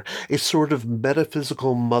Doctor, a sort of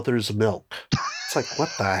metaphysical mother's milk. It's like,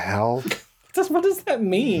 what the hell? What does that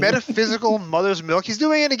mean? Metaphysical mother's milk? He's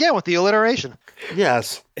doing it again with the alliteration.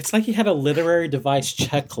 Yes. It's like he had a literary device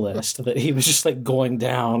checklist that he was just like going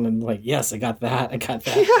down and like, yes, I got that, I got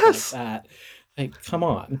that, yes. I got that. Like, come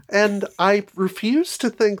on. And I refuse to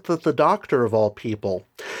think that the Doctor, of all people,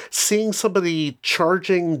 seeing somebody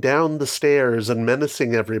charging down the stairs and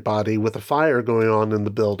menacing everybody with a fire going on in the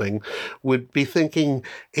building, would be thinking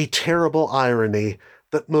a terrible irony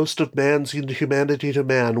that most of man's inhumanity to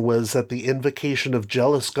man was at the invocation of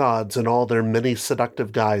jealous gods in all their many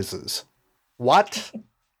seductive guises. What?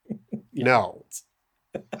 Yeah. No.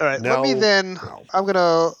 All right, let me then, I'm going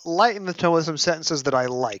to lighten the tone with some sentences that I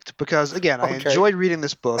liked, because, again, I enjoyed reading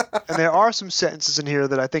this book, and there are some sentences in here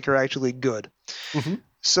that I think are actually good. Mm-hmm.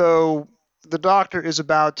 So, the Doctor is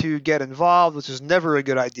about to get involved, which is never a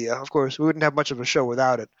good idea. Of course, we wouldn't have much of a show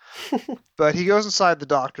without it. But he goes inside the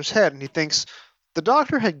Doctor's head, and he thinks the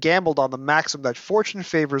Doctor had gambled on the maxim that fortune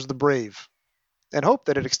favors the brave, and hoped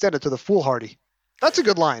that it extended to the foolhardy. That's a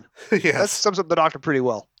good line. Yes. That sums up the Doctor pretty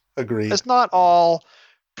well. Agreed. It's not all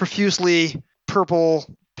profusely purple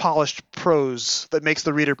polished prose that makes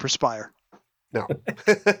the reader perspire. No,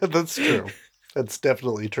 that's true. That's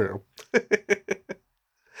definitely true.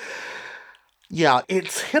 Yeah,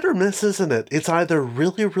 it's hit or miss, isn't it? It's either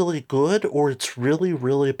really, really good or it's really,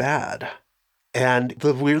 really bad. And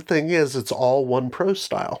the weird thing is, it's all one prose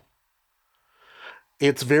style.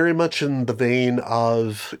 It's very much in the vein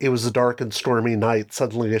of, it was a dark and stormy night,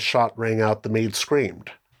 suddenly a shot rang out, the maid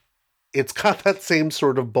screamed. It's got that same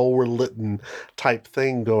sort of Bulwer-Lytton type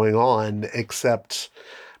thing going on, except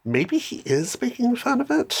maybe he is making fun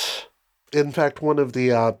of it. In fact, one of the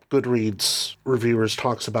Goodreads reviewers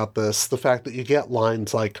talks about this, the fact that you get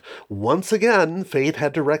lines like, once again, fate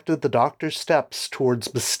had directed the Doctor's steps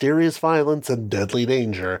towards mysterious violence and deadly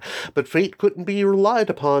danger, but fate couldn't be relied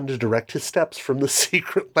upon to direct his steps from the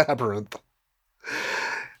secret labyrinth.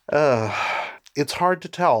 It's hard to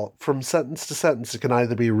tell. From sentence to sentence, it can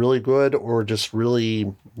either be really good or just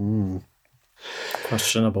really...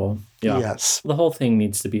 questionable. Yeah. Yes. The whole thing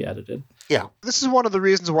needs to be edited. Yeah. This is one of the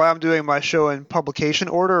reasons why I'm doing my show in publication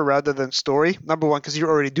order rather than story. Number one, because you're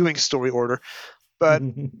already doing story order. But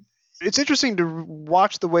it's interesting to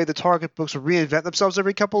watch the way the Target books reinvent themselves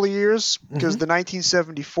every couple of years, because the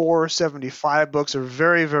 1974-75 books are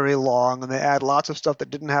very, very long, and they add lots of stuff that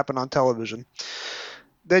didn't happen on television.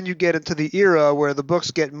 Then you get into the era where the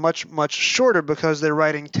books get much, much shorter because they're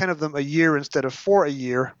writing 10 of them a year instead of 4 a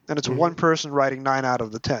year, and it's one person writing 9 out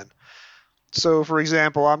of the 10. So, for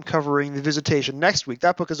example, I'm covering The Visitation next week.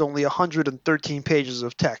 That book is only 113 pages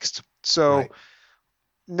of text. So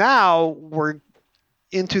now we're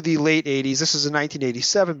into the late 80s. This is a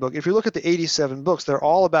 1987 book. If you look at the 87 books, they're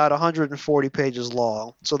all about 140 pages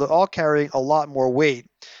long. So they're all carrying a lot more weight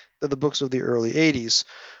than the books of the early 80s.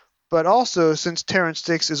 But also, since Terrence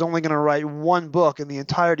Dicks is only going to write one book in the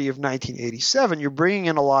entirety of 1987, you're bringing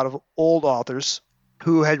in a lot of old authors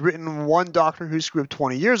who had written one Doctor Who script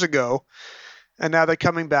 20 years ago, and now they're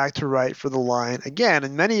coming back to write for the line again.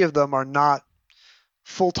 And many of them are not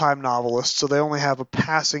full-time novelists, so they only have a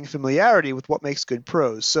passing familiarity with what makes good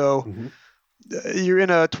prose. So you're in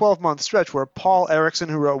a 12-month stretch where Paul Erickson,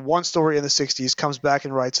 who wrote one story in the 60s, comes back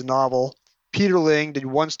and writes a novel. Peter Ling did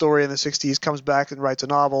one story in the 60s, comes back and writes a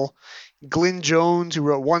novel. Glyn Jones, who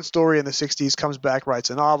wrote one story in the 60s, comes back, writes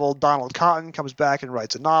a novel. Donald Cotton comes back and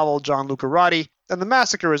writes a novel. John Lucarotti. And The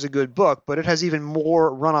Massacre is a good book, but it has even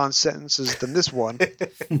more run-on sentences than this one.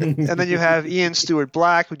 And then you have Ian Stewart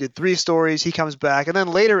Black, who did 3 stories. He comes back. And then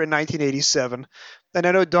later in 1987, and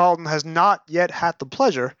I know Dalton has not yet had the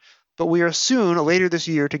pleasure, but we are soon, later this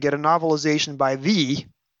year, to get a novelization by the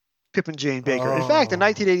Pip and Jane Baker. In fact, in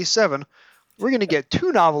 1987... we're going to get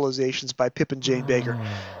 2 novelizations by Pip and Jane Baker.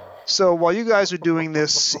 So while you guys are doing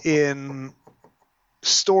this in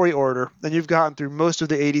story order, and you've gotten through most of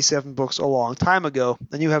the 87 books a long time ago,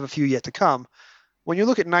 and you have a few yet to come, when you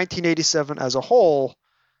look at 1987 as a whole,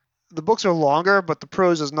 the books are longer, but the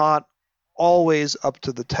prose is not always up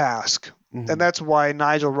to the task. And that's why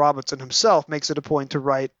Nigel Robinson himself makes it a point to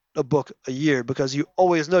write a book a year, because you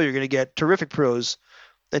always know you're going to get terrific prose.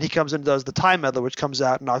 Then he comes in and does The Time Meddler, which comes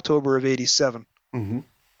out in October of 87.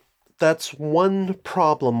 That's one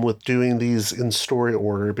problem with doing these in story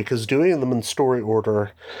order, because doing them in story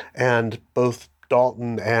order, and both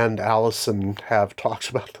Dalton and Allison have talked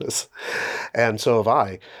about this, and so have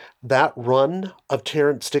I, that run of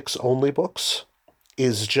Terrence Dicks only books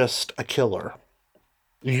is just a killer.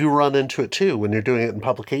 You run into it too when you're doing it in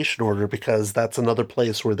publication order, because that's another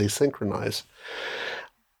place where they synchronize.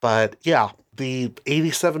 But yeah, the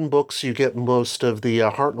 87 books, you get most of the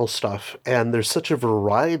Hartnell stuff, and there's such a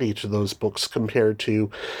variety to those books compared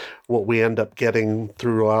to what we end up getting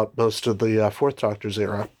throughout most of the Fourth Doctor's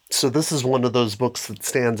era. So this is one of those books that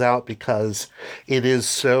stands out because it is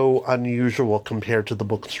so unusual compared to the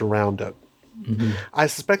books around it. I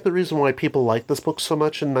suspect the reason why people like this book so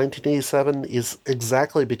much in 1987 is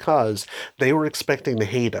exactly because they were expecting to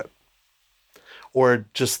hate it. Or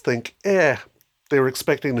just think, they were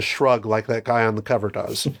expecting to shrug like that guy on the cover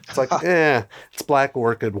does. It's like, it's Black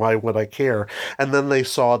Orchid, why would I care? And then they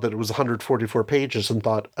saw that it was 144 pages and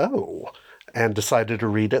thought, and decided to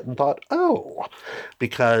read it and thought,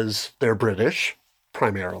 because they're British,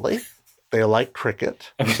 primarily. They like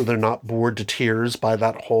cricket, so they're not bored to tears by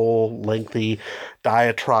that whole lengthy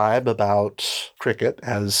diatribe about cricket,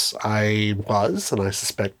 as I was, and I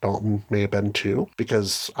suspect Dalton may have been too,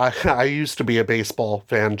 because I used to be a baseball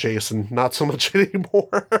fan, Jason, not so much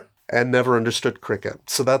anymore, and never understood cricket.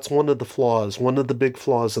 So that's one of the flaws. One of the big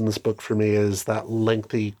flaws in this book for me is that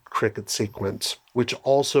lengthy cricket sequence, which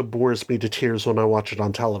also bores me to tears when I watch it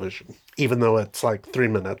on television, even though it's like 3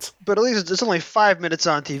 minutes. But at least it's only 5 minutes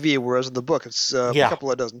on TV, whereas in the book it's a couple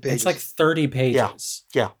of dozen pages. It's like 30 pages.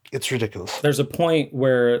 Yeah, it's ridiculous. There's a point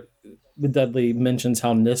where Dudley mentions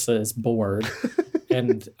how Nyssa is bored,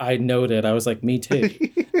 and I noted, I was like, me too.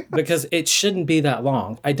 Because it shouldn't be that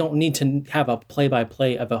long. I don't need to have a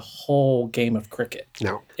play-by-play of a whole game of cricket.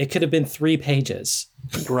 No. It could have been 3 pages.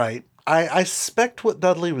 Right. I suspect what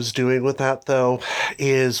Dudley was doing with that, though,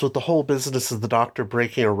 is with the whole business of the Doctor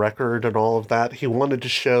breaking a record and all of that, he wanted to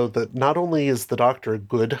show that not only is the Doctor a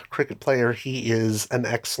good cricket player, he is an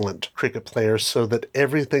excellent cricket player, so that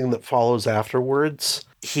everything that follows afterwards,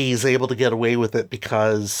 he's able to get away with it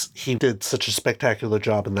because he did such a spectacular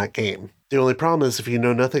job in that game. The only problem is if you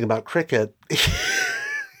know nothing about cricket,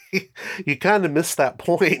 you kind of miss that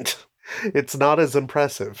point. It's not as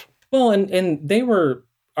impressive. Well, and they were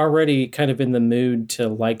already kind of in the mood to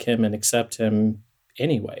like him and accept him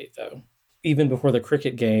anyway, though. Even before the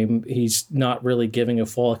cricket game, he's not really giving a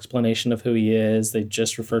full explanation of who he is. They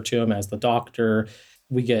just refer to him as the Doctor.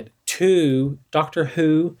 We get 2 Doctor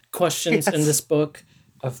Who questions in this book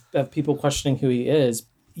of people questioning who he is.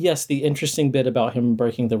 Yes, the interesting bit about him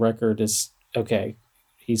breaking the record is, okay,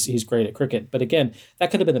 he's great at cricket. But again,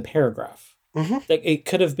 that could have been a paragraph. Mm-hmm. It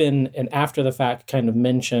could have been an after-the-fact kind of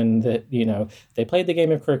mention that, they played the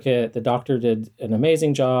game of cricket, the Doctor did an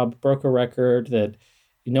amazing job, broke a record that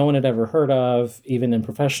no one had ever heard of, even in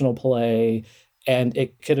professional play, and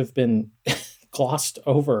it could have been glossed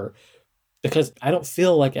over because I don't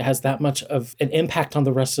feel like it has that much of an impact on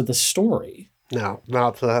the rest of the story. No,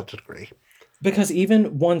 not to that degree. Because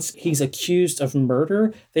even once he's accused of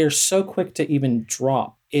murder, they are so quick to even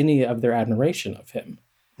drop any of their admiration of him.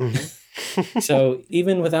 Mm-hmm. So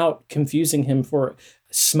even without confusing him for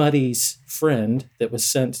Smutty's friend that was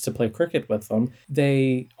sent to play cricket with them,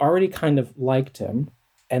 they already kind of liked him.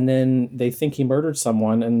 And then they think he murdered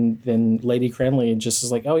someone. And then Lady Cranley just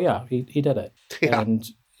is like, oh, yeah, he did it. Yeah. And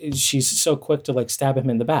she's so quick to stab him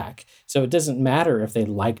in the back. So it doesn't matter if they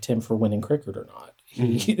liked him for winning cricket or not.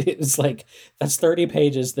 It's like, that's 30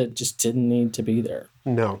 pages that just didn't need to be there.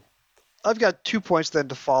 No. I've got 2 points then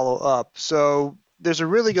to follow up. So there's a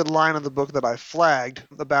really good line in the book that I flagged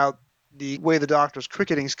about the way the Doctor's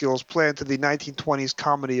cricketing skills play into the 1920s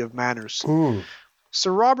comedy of manners.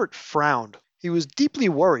 Sir Robert frowned. He was deeply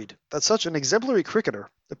worried that such an exemplary cricketer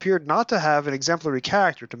appeared not to have an exemplary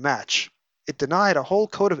character to match. It denied a whole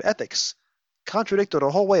code of ethics, contradicted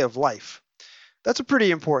a whole way of life. That's a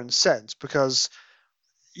pretty important sentence because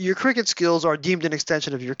your cricket skills are deemed an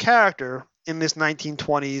extension of your character in this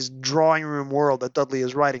 1920s drawing room world that Dudley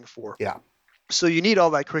is writing for. Yeah. So you need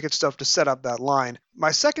all that cricket stuff to set up that line.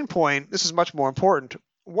 My second point, this is much more important.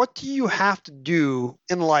 What do you have to do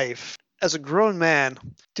in life as a grown man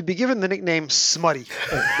to be given the nickname Smutty?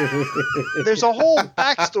 There's a whole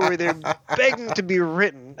backstory there begging to be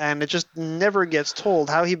written, and it just never gets told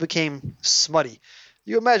how he became Smutty.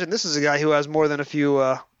 You imagine this is a guy who has more than a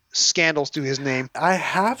few scandals to his name. I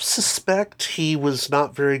half suspect he was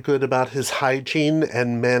not very good about his hygiene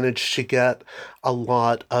and managed to get a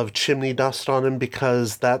lot of chimney dust on him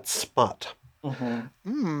because that's smut.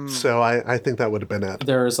 Mm-hmm. So I think that would have been it.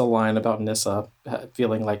 There is a line about Nyssa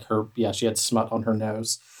feeling like she had smut on her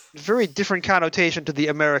nose. Very different connotation to the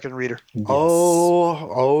American reader. Yes.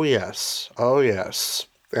 Oh yes. Oh yes.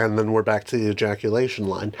 And then we're back to the ejaculation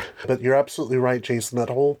line. But you're absolutely right, Jason. That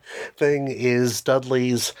whole thing is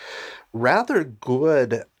Dudley's rather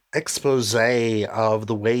good expose of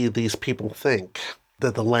the way these people think.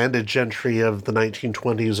 That the landed gentry of the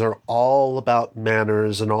 1920s are all about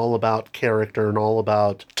manners and all about character and all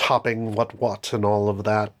about topping what and all of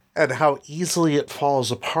that. And how easily it falls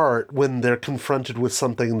apart when they're confronted with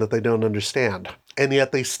something that they don't understand. And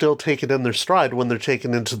yet they still take it in their stride when they're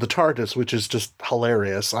taken into the TARDIS, which is just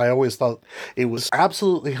hilarious. I always thought it was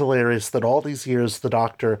absolutely hilarious that all these years the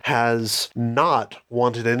Doctor has not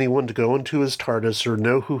wanted anyone to go into his TARDIS or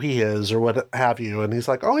know who he is or what have you. And he's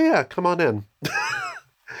like, oh yeah, come on in.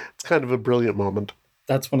 It's kind of a brilliant moment.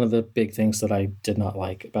 That's one of the big things that I did not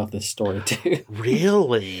like about this story, too.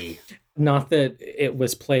 Really? Not that it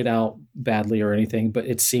was played out badly or anything, but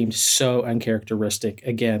it seemed so uncharacteristic.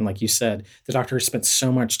 Again, like you said, the Doctor spent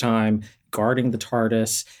so much time guarding the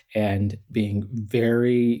TARDIS and being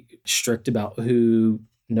very strict about who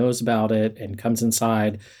knows about it and comes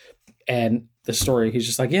inside. And the story, he's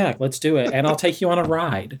just like, yeah, let's do it. And I'll take you on a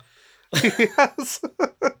ride. Yes.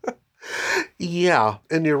 Yeah,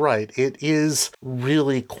 and you're right. It is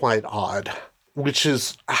really quite odd. Which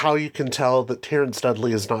is how you can tell that Terence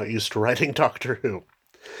Dudley is not used to writing Doctor Who.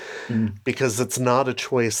 Because it's not a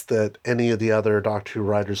choice that any of the other Doctor Who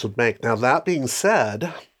writers would make. Now, that being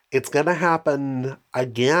said, it's going to happen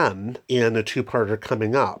again in a two-parter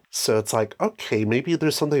coming up. So it's like, okay, maybe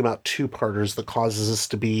there's something about two-parters that causes this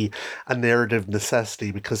to be a narrative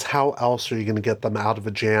necessity, because how else are you going to get them out of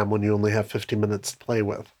a jam when you only have 50 minutes to play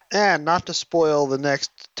with? And not to spoil the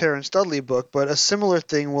next Terrence Dudley book, but a similar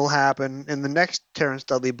thing will happen in the next Terrence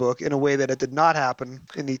Dudley book in a way that it did not happen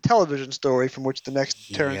in the television story from which the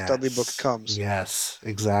next Terrence Dudley book comes. Yes,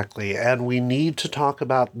 exactly. And we need to talk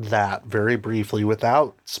about that very briefly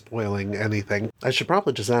without spoiling anything. I should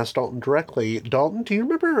probably just ask Dalton directly. Dalton, do you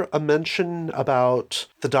remember a mention about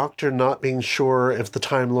the Doctor not being sure if the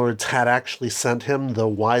Time Lords had actually sent him, though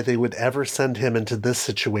why they would ever send him into this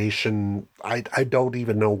situation? I don't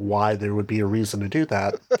even know why there would be a reason to do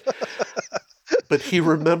that. But he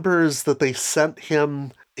remembers that they sent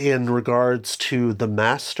him in regards to the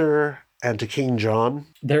Master and to King John.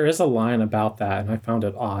 There is a line about that, and I found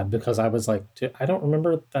it odd because I was like, I don't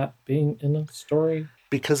remember that being in the story.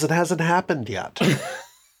 Because it hasn't happened yet.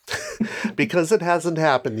 Because it hasn't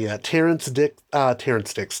happened yet. Terrence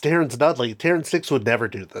Dudley. Terrence Dix would never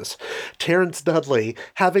do this. Terrence Dudley,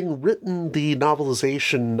 having written the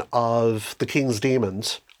novelization of The King's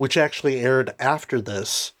Demons, which actually aired after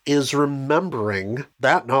this, is remembering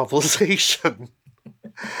that novelization.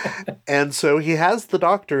 And so he has the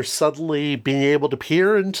Doctor suddenly being able to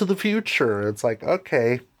peer into the future. It's like,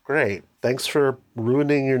 okay, great. Thanks for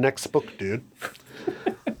ruining your next book, dude.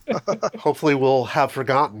 Hopefully we'll have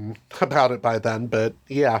forgotten about it by then, but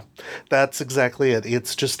yeah, that's exactly it.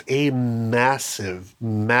 It's just a massive,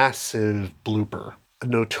 massive blooper. A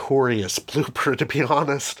notorious blooper, to be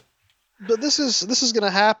honest. But this is going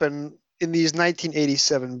to happen in these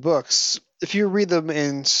 1987 books. If you read them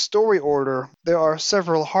in story order, there are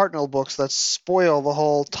several Hartnell books that spoil the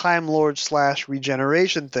whole Time Lord /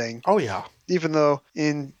 regeneration thing. Oh, yeah. Even though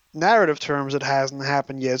in narrative terms it hasn't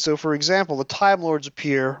happened yet. So, for example, the Time Lords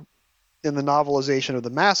appear in the novelization of The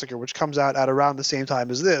Massacre, which comes out at around the same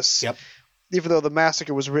time as this. Yep. Even though The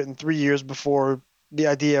Massacre was written 3 years before the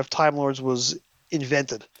idea of Time Lords was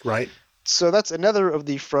invented. Right. So that's another of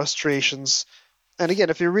the frustrations. And again,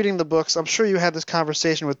 if you're reading the books, I'm sure you had this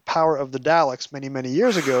conversation with Power of the Daleks many, many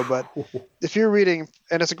years ago, but if you're reading,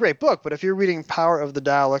 and it's a great book, but if you're reading Power of the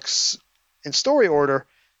Daleks in story order,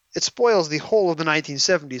 it spoils the whole of the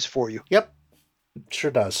 1970s for you. Yep.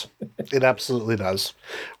 Sure does. It absolutely does.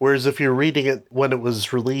 Whereas if you're reading it when it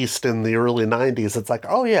was released in the early 90s, it's like,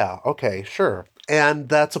 oh yeah, okay, sure. And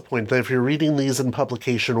that's a point that if you're reading these in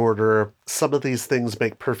publication order, some of these things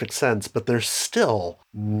make perfect sense, but they're still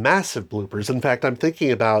massive bloopers. In fact, I'm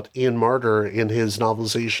thinking about Ian Marter in his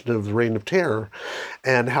novelization of Reign of Terror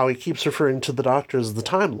and how he keeps referring to the Doctor as the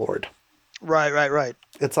Time Lord. Right.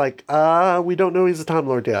 It's like, we don't know he's a Time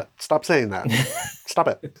Lord yet. Stop saying that. Stop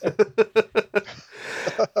it.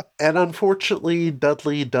 And unfortunately,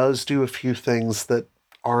 Dudley does do a few things that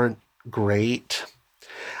aren't great.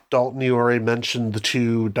 Dalton, you already mentioned the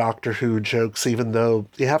two Doctor Who jokes, even though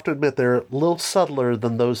you have to admit they're a little subtler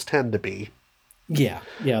than those tend to be. Yeah,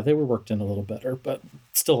 they were worked in a little better, but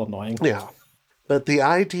still annoying. Yeah. But the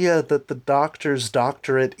idea that the Doctor's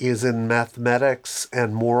doctorate is in mathematics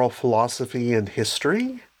and moral philosophy and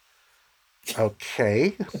history?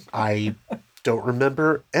 Okay. I don't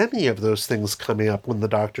remember any of those things coming up when the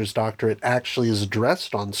Doctor's doctorate actually is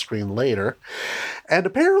addressed on screen later. And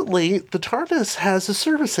apparently, the TARDIS has a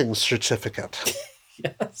servicing certificate.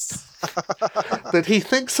 Yes. That he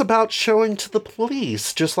thinks about showing to the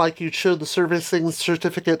police, just like you'd show the servicing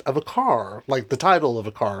certificate of a car, like the title of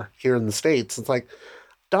a car here in the States. It's like,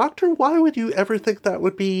 Doctor, why would you ever think that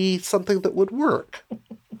would be something that would work?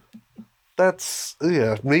 That's,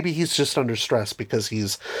 yeah, maybe he's just under stress because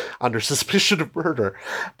he's under suspicion of murder.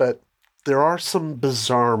 But there are some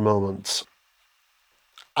bizarre moments.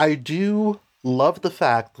 I do love the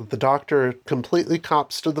fact that the Doctor completely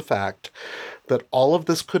cops to the fact that all of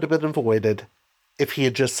this could have been avoided if he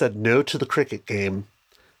had just said no to the cricket game,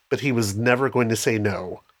 but he was never going to say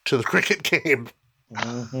no to the cricket game.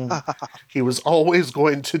 Mm-hmm. He was always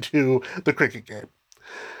going to do the cricket game.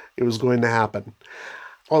 It was going to happen.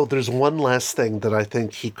 Oh, there's one last thing that I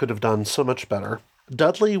think he could have done so much better.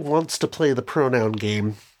 Dudley wants to play the pronoun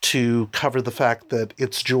game to cover the fact that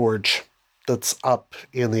it's George that's up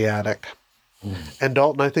in the attic. And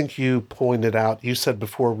Dalton, I think you pointed out, you said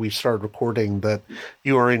before we started recording that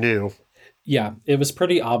you already knew. Yeah, it was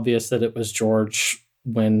pretty obvious that it was George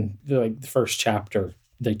when the first chapter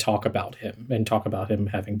they talk about him and talk about him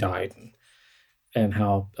having died and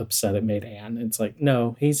how upset it made Anne. It's like,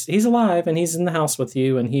 no, he's alive and he's in the house with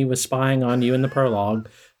you and he was spying on you in the prologue.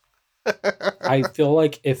 I feel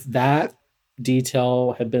like if that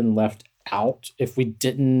detail had been left out, if we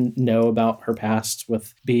didn't know about her past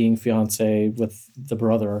with being fiance with the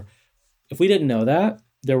brother, if we didn't know that,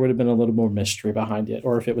 there would have been a little more mystery behind it,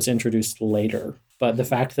 or if it was introduced later. But the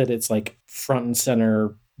fact that it's like front and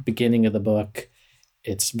center beginning of the book,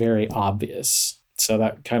 it's very obvious. So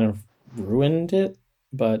that kind of ruined it,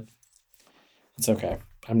 but it's okay.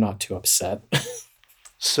 I'm not too upset.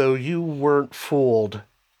 So you weren't fooled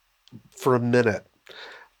for a minute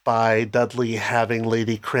by Dudley having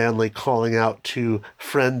Lady Cranley calling out to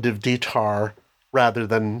friend of Detar rather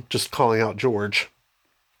than just calling out George.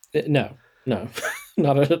 No,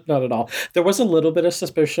 not at all. There was a little bit of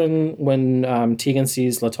suspicion when Tegan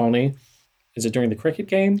sees Latoni. Is it during the cricket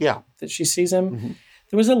game? Yeah. That she sees him? Mm-hmm.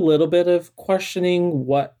 There was a little bit of questioning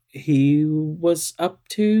what he was up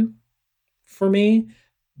to for me,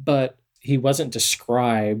 but he wasn't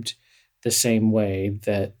described the same way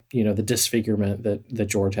that, the disfigurement that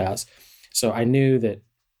George has. So I knew that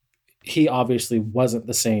he obviously wasn't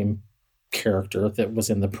the same character that was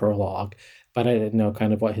in the prologue, but I didn't know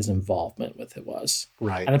kind of what his involvement with it was.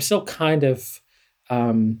 Right. And I'm still kind of,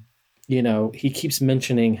 he keeps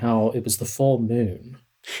mentioning how it was the full moon.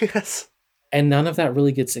 Yes. And none of that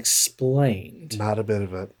really gets explained. Not a bit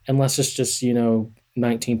of it. Unless it's just,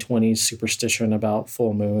 1920s superstition about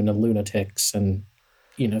full moon and lunatics and,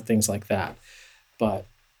 things like that. But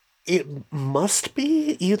it must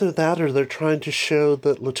be either that or they're trying to show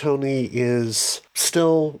that Latoni is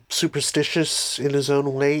still superstitious in his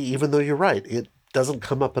own way, even though you're right. It doesn't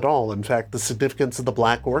come up at all. In fact, the significance of the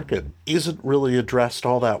Black Orchid isn't really addressed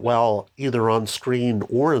all that well, either on screen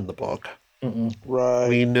or in the book. Mm-mm. Right.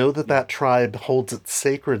 We know that tribe holds it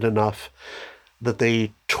sacred enough that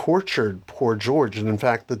they tortured poor George. And in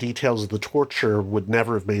fact, the details of the torture would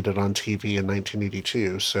never have made it on TV in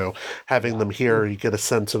 1982. So having them here, you get a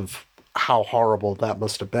sense of how horrible that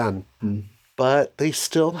must have been. Mm. But they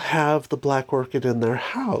still have the Black Orchid in their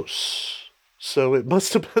house. So it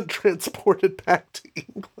must have been transported back to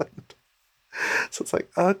England. So it's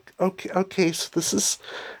like, okay, so this is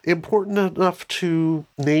important enough to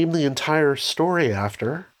name the entire story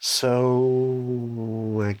after.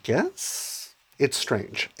 So I guess it's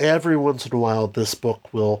strange. Every once in a while, this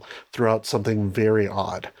book will throw out something very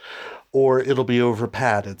odd. Or it'll be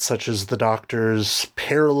over-padded, such as the Doctor's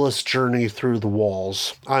perilous journey through the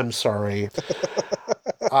walls. I'm sorry.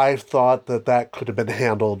 I thought that could have been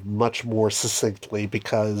handled much more succinctly,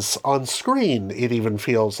 because on screen it even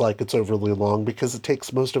feels like it's overly long because it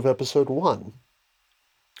takes most of episode 1.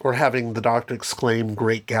 Or having the Doctor exclaim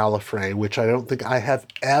Great Gallifrey, which I don't think I have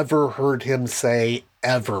ever heard him say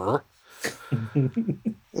ever.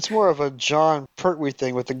 It's more of a John Pertwee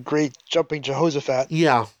thing with the great jumping Jehoshaphat.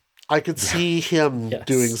 Yeah, I could see him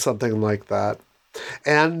doing something like that.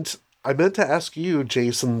 And I meant to ask you,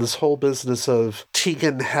 Jason, this whole business of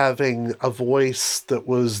Tegan having a voice that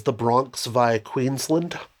was the Bronx via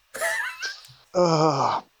Queensland.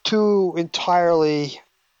 Two entirely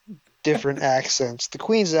different accents. The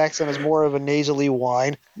Queen's accent is more of a nasally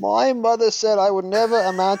whine. My mother said I would never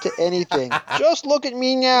amount to anything. Just look at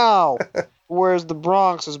me now. Whereas the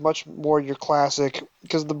Bronx is much more your classic,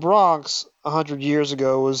 because the Bronx 100 years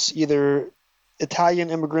ago was either Italian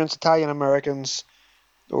immigrants, Italian Americans,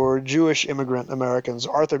 or Jewish immigrant Americans.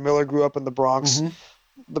 Arthur Miller grew up in the Bronx. Mm-hmm.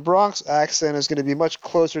 The Bronx accent is going to be much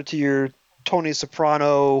closer to your Tony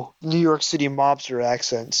Soprano, New York City mobster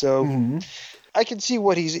accent. So I can see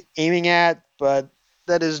what he's aiming at, but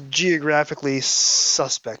that is geographically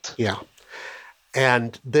suspect. Yeah.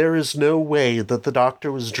 And there is no way that the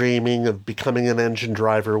Doctor was dreaming of becoming an engine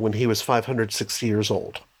driver when he was 560 years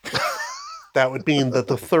old. That would mean that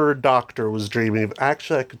the third Doctor was dreaming of...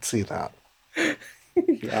 Actually, I could see that.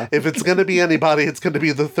 Yeah. If it's going to be anybody, it's going to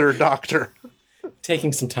be the third Doctor.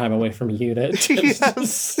 Taking some time away from Unit.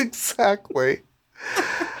 Yes, exactly.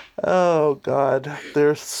 Oh, God.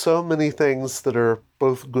 There's so many things that are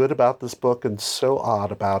both good about this book and so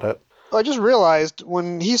odd about it. I just realized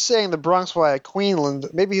when he's saying the Bronx via Queensland,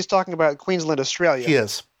 maybe he's talking about Queensland, Australia. He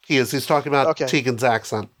is. He's talking about Tegan's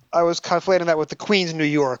accent. I was conflating that with the Queens, New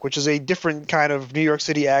York, which is a different kind of New York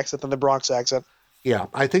City accent than the Bronx accent. Yeah,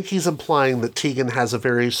 I think he's implying that Tegan has a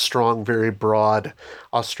very strong, very broad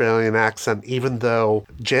Australian accent, even though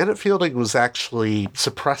Janet Fielding was actually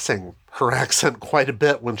suppressing her accent quite a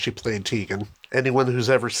bit when she played Tegan. Anyone who's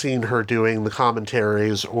ever seen her doing the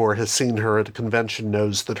commentaries or has seen her at a convention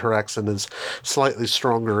knows that her accent is slightly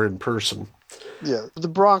stronger in person. Yeah, the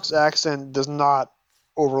Bronx accent does not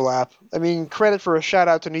overlap. I mean, credit for a shout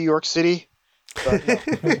out to New York City. But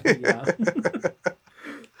no.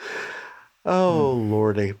 Oh,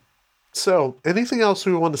 Lordy. So, anything else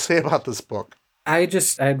we want to say about this book? I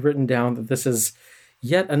had written down that this is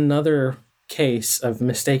yet another case of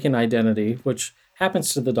mistaken identity, which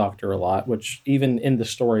happens to the Doctor a lot, which even in the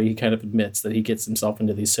story, he kind of admits that he gets himself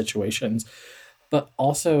into these situations. But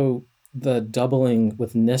also, the doubling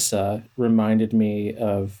with Nyssa reminded me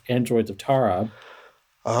of Androids of Tara,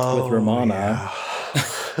 Oh, with Romana.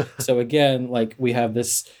 yeah. So again, like we have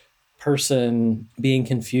this person being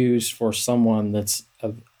confused for someone that's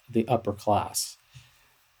of the upper class,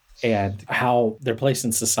 and how their place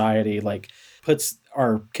in society like puts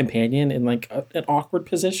our companion in like an awkward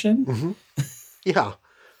position. Mm-hmm. Yeah.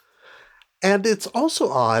 And it's also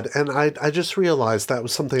odd, and I just realized that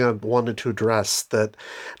was something I wanted to address, that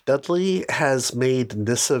Dudley has made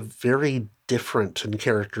Nissa very different in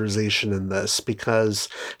characterization in this, because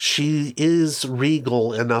she is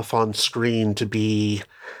regal enough on screen to be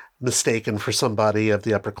mistaken for somebody of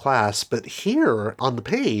the upper class, but here on the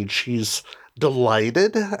page, she's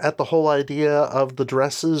delighted at the whole idea of the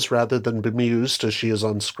dresses rather than bemused as she is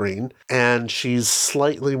on screen, and she's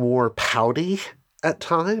slightly more pouty at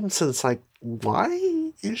times, and it's like,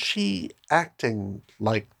 why is she acting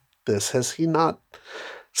like this? Has he not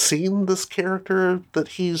seen this character that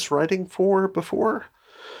he's writing for before?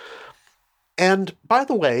 And by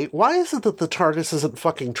the way, why is it that the TARDIS isn't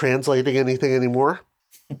fucking translating anything anymore?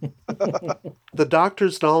 The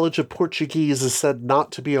Doctor's knowledge of Portuguese is said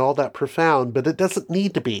not to be all that profound, but it doesn't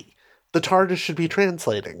need to be. The TARDIS should be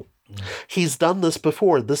translating. He's done this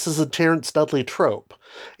before. This is a Terence Dudley trope.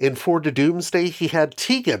 In Ford to Doomsday, he had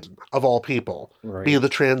Tegan, of all people, be the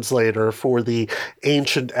translator for the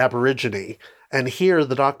ancient Aborigine. And here,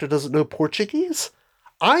 the Doctor doesn't know Portuguese?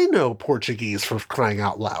 I know Portuguese, for crying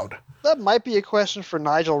out loud. That might be a question for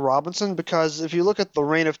Nigel Robinson, because if you look at The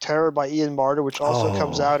Reign of Terror by Ian Marter, which also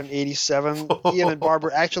comes out in 87, Ian and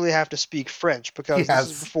Barbara actually have to speak French, because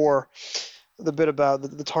this is before the bit about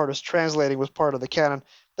the TARDIS translating was part of the canon.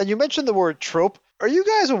 Then you mentioned the word trope. Are you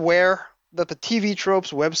guys aware that the TV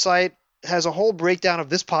Tropes website has a whole breakdown of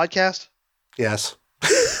this podcast? Yes.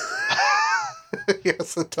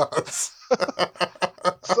 Yes, it does.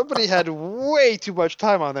 Somebody had way too much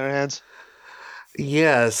time on their hands.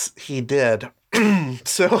 Yes, he did.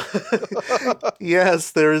 So,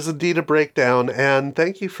 yes, there is indeed a breakdown, and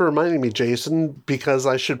thank you for reminding me, Jason, because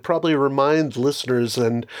I should probably remind listeners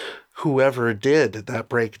and whoever did that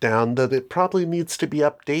breakdown that it probably needs to be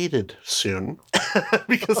updated soon,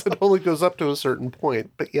 because it only goes up to a certain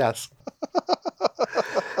point, but yes.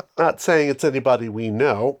 Not saying it's anybody we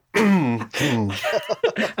know.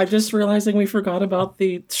 I'm just realizing we forgot about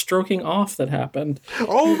the stroking off that happened.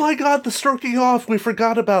 Oh my God, the stroking off. We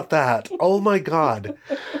forgot about that. Oh my God.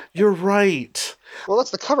 You're right. Well,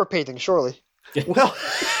 that's the cover painting, surely. Well,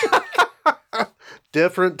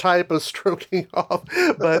 different type of stroking off.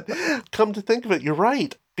 But come to think of it, you're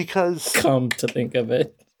right. Because... Come to think of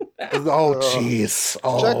it. Oh, jeez.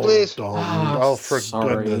 Oh, check, please. Oh, for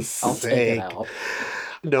goodness I'll sake. take it out.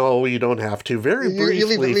 No, you don't have to. Very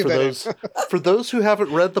briefly, leave for those who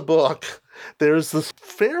haven't read the book, there's this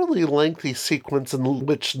fairly lengthy sequence in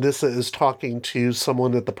which Nissa is talking to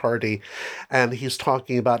someone at the party, and he's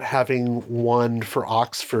talking about having won for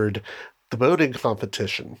Oxford the boating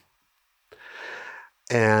competition.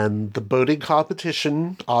 And the boating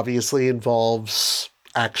competition obviously involves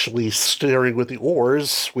actually steering with the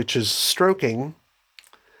oars, which is stroking.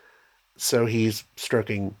 So he's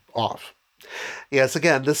stroking off. Yes,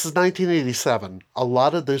 again, this is 1987. A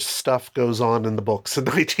lot of this stuff goes on in the books in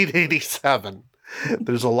 1987.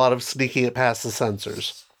 There's a lot of sneaking it past the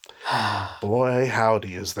censors. Boy,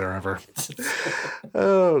 howdy, is there ever.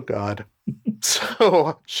 Oh, God.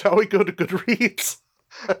 So, shall we go to Goodreads?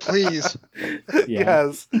 Please.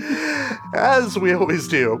 Yes. As we always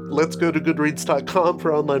do, let's go to goodreads.com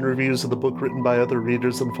for online reviews of the book written by other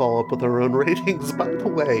readers and follow up with our own ratings. By the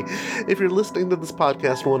way, if you're listening to this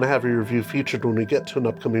podcast and want to have your review featured when we get to an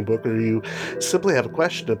upcoming book, or you simply have a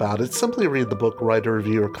question about it, simply read the book, write a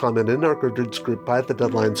review, or comment in our Goodreads group by the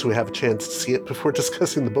deadline so we have a chance to see it before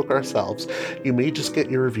discussing the book ourselves. You may just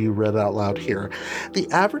get your review read out loud here. The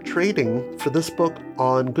average rating for this book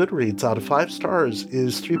on Goodreads out of 5 stars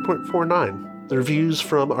is 3.49. The reviews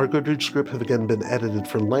from our Goodreads group have again been edited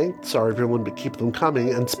for length. Sorry everyone, but keep them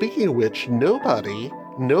coming. And speaking of which, nobody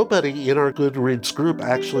in our Goodreads group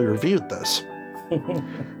actually reviewed this.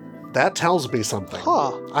 That tells me something.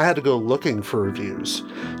 I had to go looking for reviews.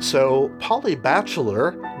 So Polly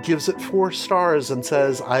Batchelor gives it 4 stars and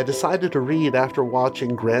says, I decided to read after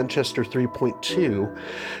watching Grantchester 3.2,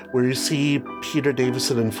 where you see Peter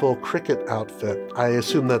Davison in full cricket outfit. I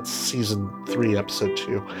assume that's season 3, episode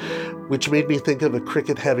 2, which made me think of a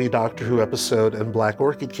cricket-heavy Doctor Who episode, and Black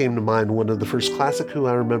Orchid came to mind, one of the first classic Who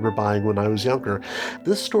I remember buying when I was younger.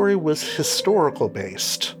 This story was historical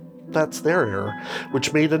based. that's their error,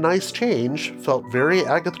 which made a nice change, felt very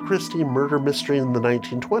Agatha Christie murder mystery in the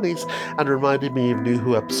 1920s, and reminded me of New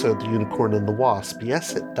Who episode The Unicorn and the Wasp.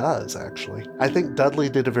 Yes, it does, actually. I think Dudley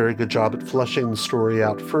did a very good job at fleshing the story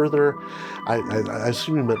out further. I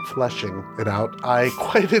assume you meant fleshing it out. I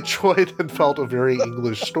quite enjoyed and felt a very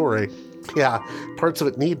English story. Yeah, parts of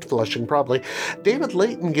it need fleshing, probably. David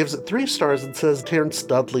Layton gives it 3 stars and says Terence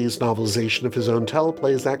Dudley's novelization of his own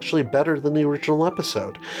teleplay is actually better than the original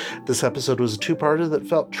episode. This episode was a 2-parter that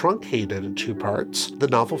felt truncated in 2 parts. The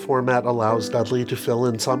novel format allows Dudley to fill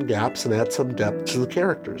in some gaps and add some depth to the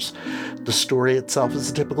characters. The story itself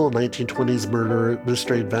is a typical 1920s murder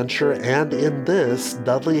mystery adventure, and in this,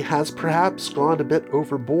 Dudley has perhaps gone a bit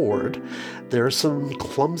overboard. There are some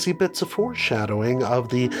clumsy bits of foreshadowing of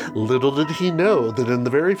the little did he know that in the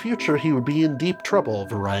very future he would be in deep trouble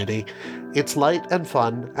variety. It's light and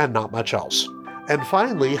fun and not much else. And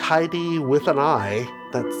finally, Heidi with an I,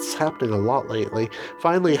 that's happening a lot lately,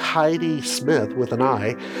 finally Heidi Smith with an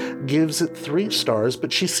I gives it 3 stars,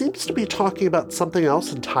 but she seems to be talking about something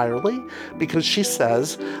else entirely, because she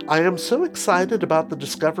says, I am so excited about the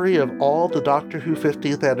discovery of all the Doctor Who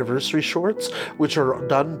 50th anniversary shorts, which are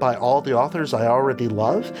done by all the authors I already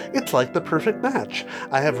love. It's like the perfect match.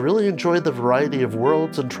 I have really enjoyed the variety of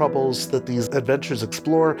worlds and troubles that these adventures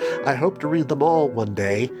explore. I hope to read them all one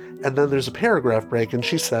day. And then there's a paragraph break, and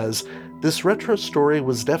she says, this retro story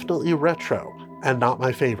was definitely retro, and not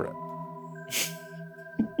my favorite.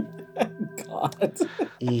 God.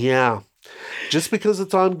 Yeah. Just because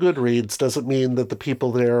it's on Goodreads doesn't mean that the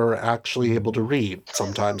people there are actually able to read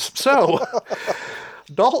sometimes. So,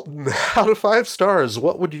 Dalton, out of 5 stars,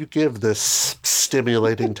 what would you give this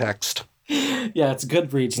stimulating text? Yeah, it's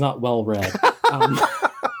Goodreads, not well read.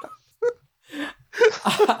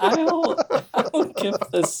 I'll give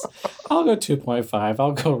this, I'll go 2.5.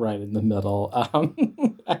 I'll go right in the middle. I don't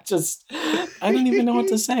even know what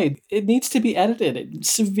to say. It needs to be edited. It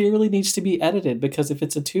severely needs to be edited, because if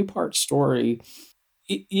it's a 2-part story,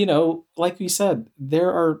 like we said,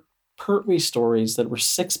 there are Pertwee stories that were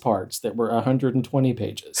 6 parts that were 120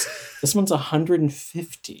 pages. This one's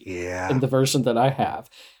 150 in the version that I have.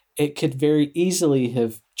 It could very easily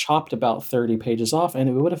have chopped about 30 pages off and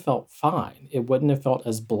it would have felt fine. It wouldn't have felt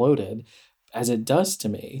as bloated as it does to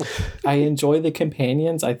me. I enjoy the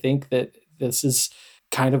companions. I think that this is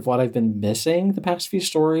kind of what I've been missing the past few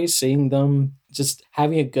stories, seeing them just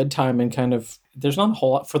having a good time and kind of, there's not a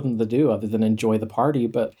whole lot for them to do other than enjoy the party,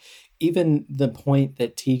 but even the point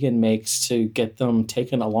that Tegan makes to get them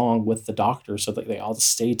taken along with the Doctor so that they all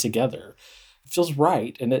stay together feels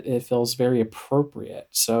right, and it feels very appropriate.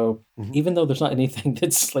 So even though there's not anything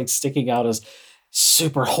that's like sticking out as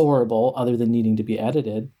super horrible other than needing to be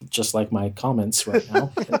edited, just like my comments right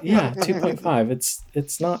now, 2.5.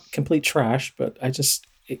 It's not complete trash, but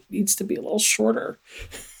it needs to be a little shorter.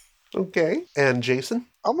 Okay. And Jason?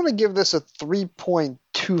 I'm going to give this a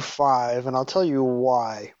 3.25, and I'll tell you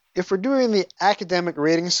why. If we're doing the academic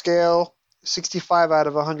rating scale, 65 out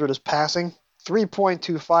of 100 is passing.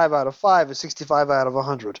 3.25 out of 5 is 65 out of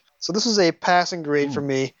 100. So this is a passing grade for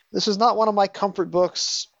me. This is not one of my comfort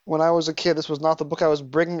books. When I was a kid, this was not the book I was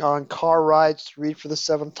bringing on car rides to read for the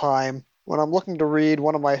 7th time. When I'm looking to read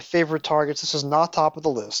one of my favorite targets, this is not top of the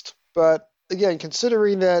list. But again,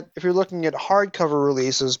 considering that if you're looking at hardcover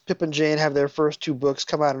releases, Pip and Jane have their first 2 books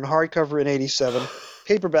come out in hardcover in 87.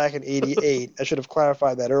 Paperback in 88. I should have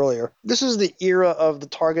clarified that earlier. This is the era of the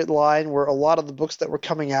Target line where a lot of the books that were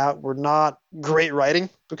coming out were not great writing,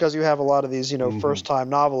 because you have a lot of these, first-time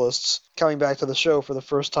novelists coming back to the show for the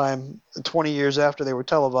first time 20 years after they were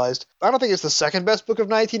televised. I don't think it's the second best book of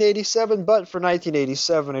 1987, but for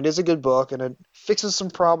 1987, it is a good book, and it fixes some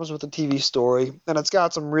problems with the TV story, and it's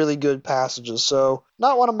got some really good passages. So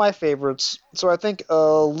not one of my favorites. So I think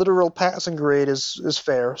a literal passing grade is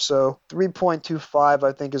fair. So 3.25,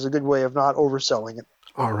 I think, is a good way of not overselling it.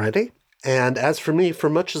 Alrighty. And as for me,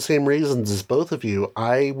 for much the same reasons as both of you,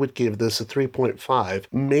 I would give this a 3.5,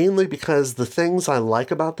 mainly because the things I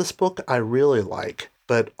like about this book, I really like.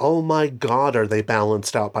 But oh my God, are they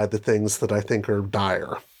balanced out by the things that I think are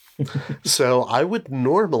dire. So I would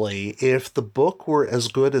normally, if the book were as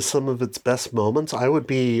good as some of its best moments, I would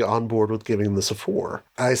be on board with giving this a 4.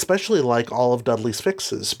 I especially like all of Dudley's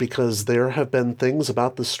fixes, because there have been things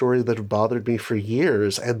about the story that have bothered me for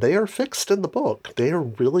years, and they are fixed in the book. They are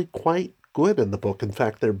really quite good in the book. In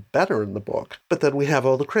fact, they're better in the book. But then we have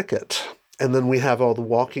all the cricket. And then we have all the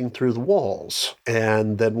walking through the walls.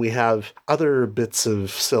 And then we have other bits of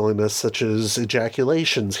silliness, such as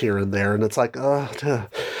ejaculations here and there. And it's like,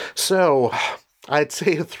 so I'd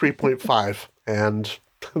say a 3.5 and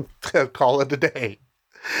call it a day.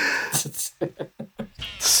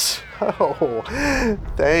 Oh,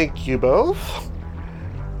 thank you both.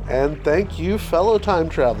 And thank you, fellow time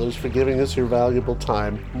travelers, for giving us your valuable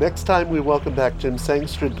time. Next time, we welcome back Jim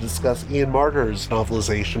Sangster to discuss Ian Marter's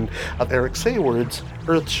novelization of Eric Sayward's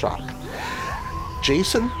Earthshock.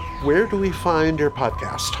 Jason, where do we find your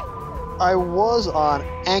podcast? I was on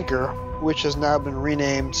Anchor, which has now been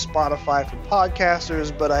renamed Spotify for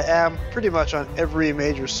podcasters, but I am pretty much on every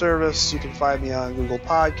major service. You can find me on Google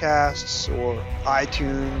Podcasts or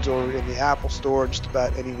iTunes or in the Apple Store, just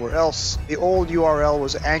about anywhere else. The old URL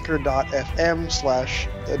was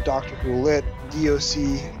anchor.fm/Doctor Who Lit,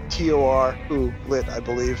 DOCTOR Who Lit, I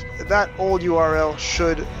believe. That old URL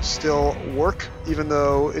should still work, even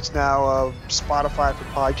though it's now Spotify for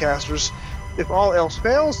podcasters. If all else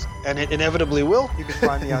fails, and it inevitably will, you can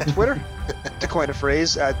find me on Twitter, to coin a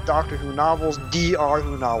phrase, at Doctor Who Novels, Dr.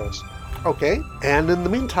 Who Novels. Okay, and in the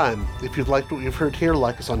meantime, if you've liked what you've heard here,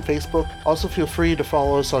 like us on Facebook. Also feel free to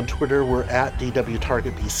follow us on Twitter. We're at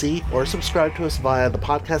DWTargetBC, or subscribe to us via the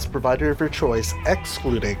podcast provider of your choice,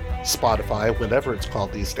 excluding Spotify, whatever it's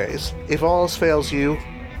called these days. If all else fails you,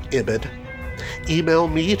 Ibid. Email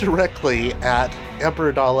me directly at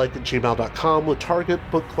emperordalek@gmail.com with Target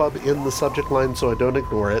Book Club in the subject line so I don't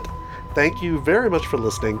ignore it. Thank you very much for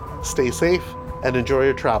listening. Stay safe and enjoy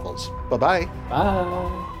your travels. Bye-bye.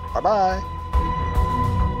 Bye. Bye-bye.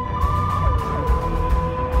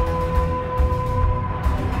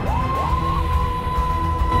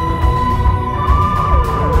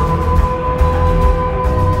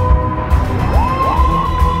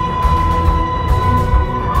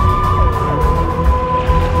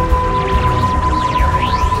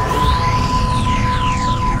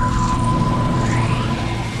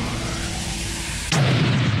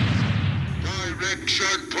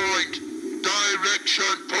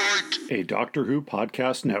 A Doctor Who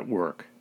podcast network.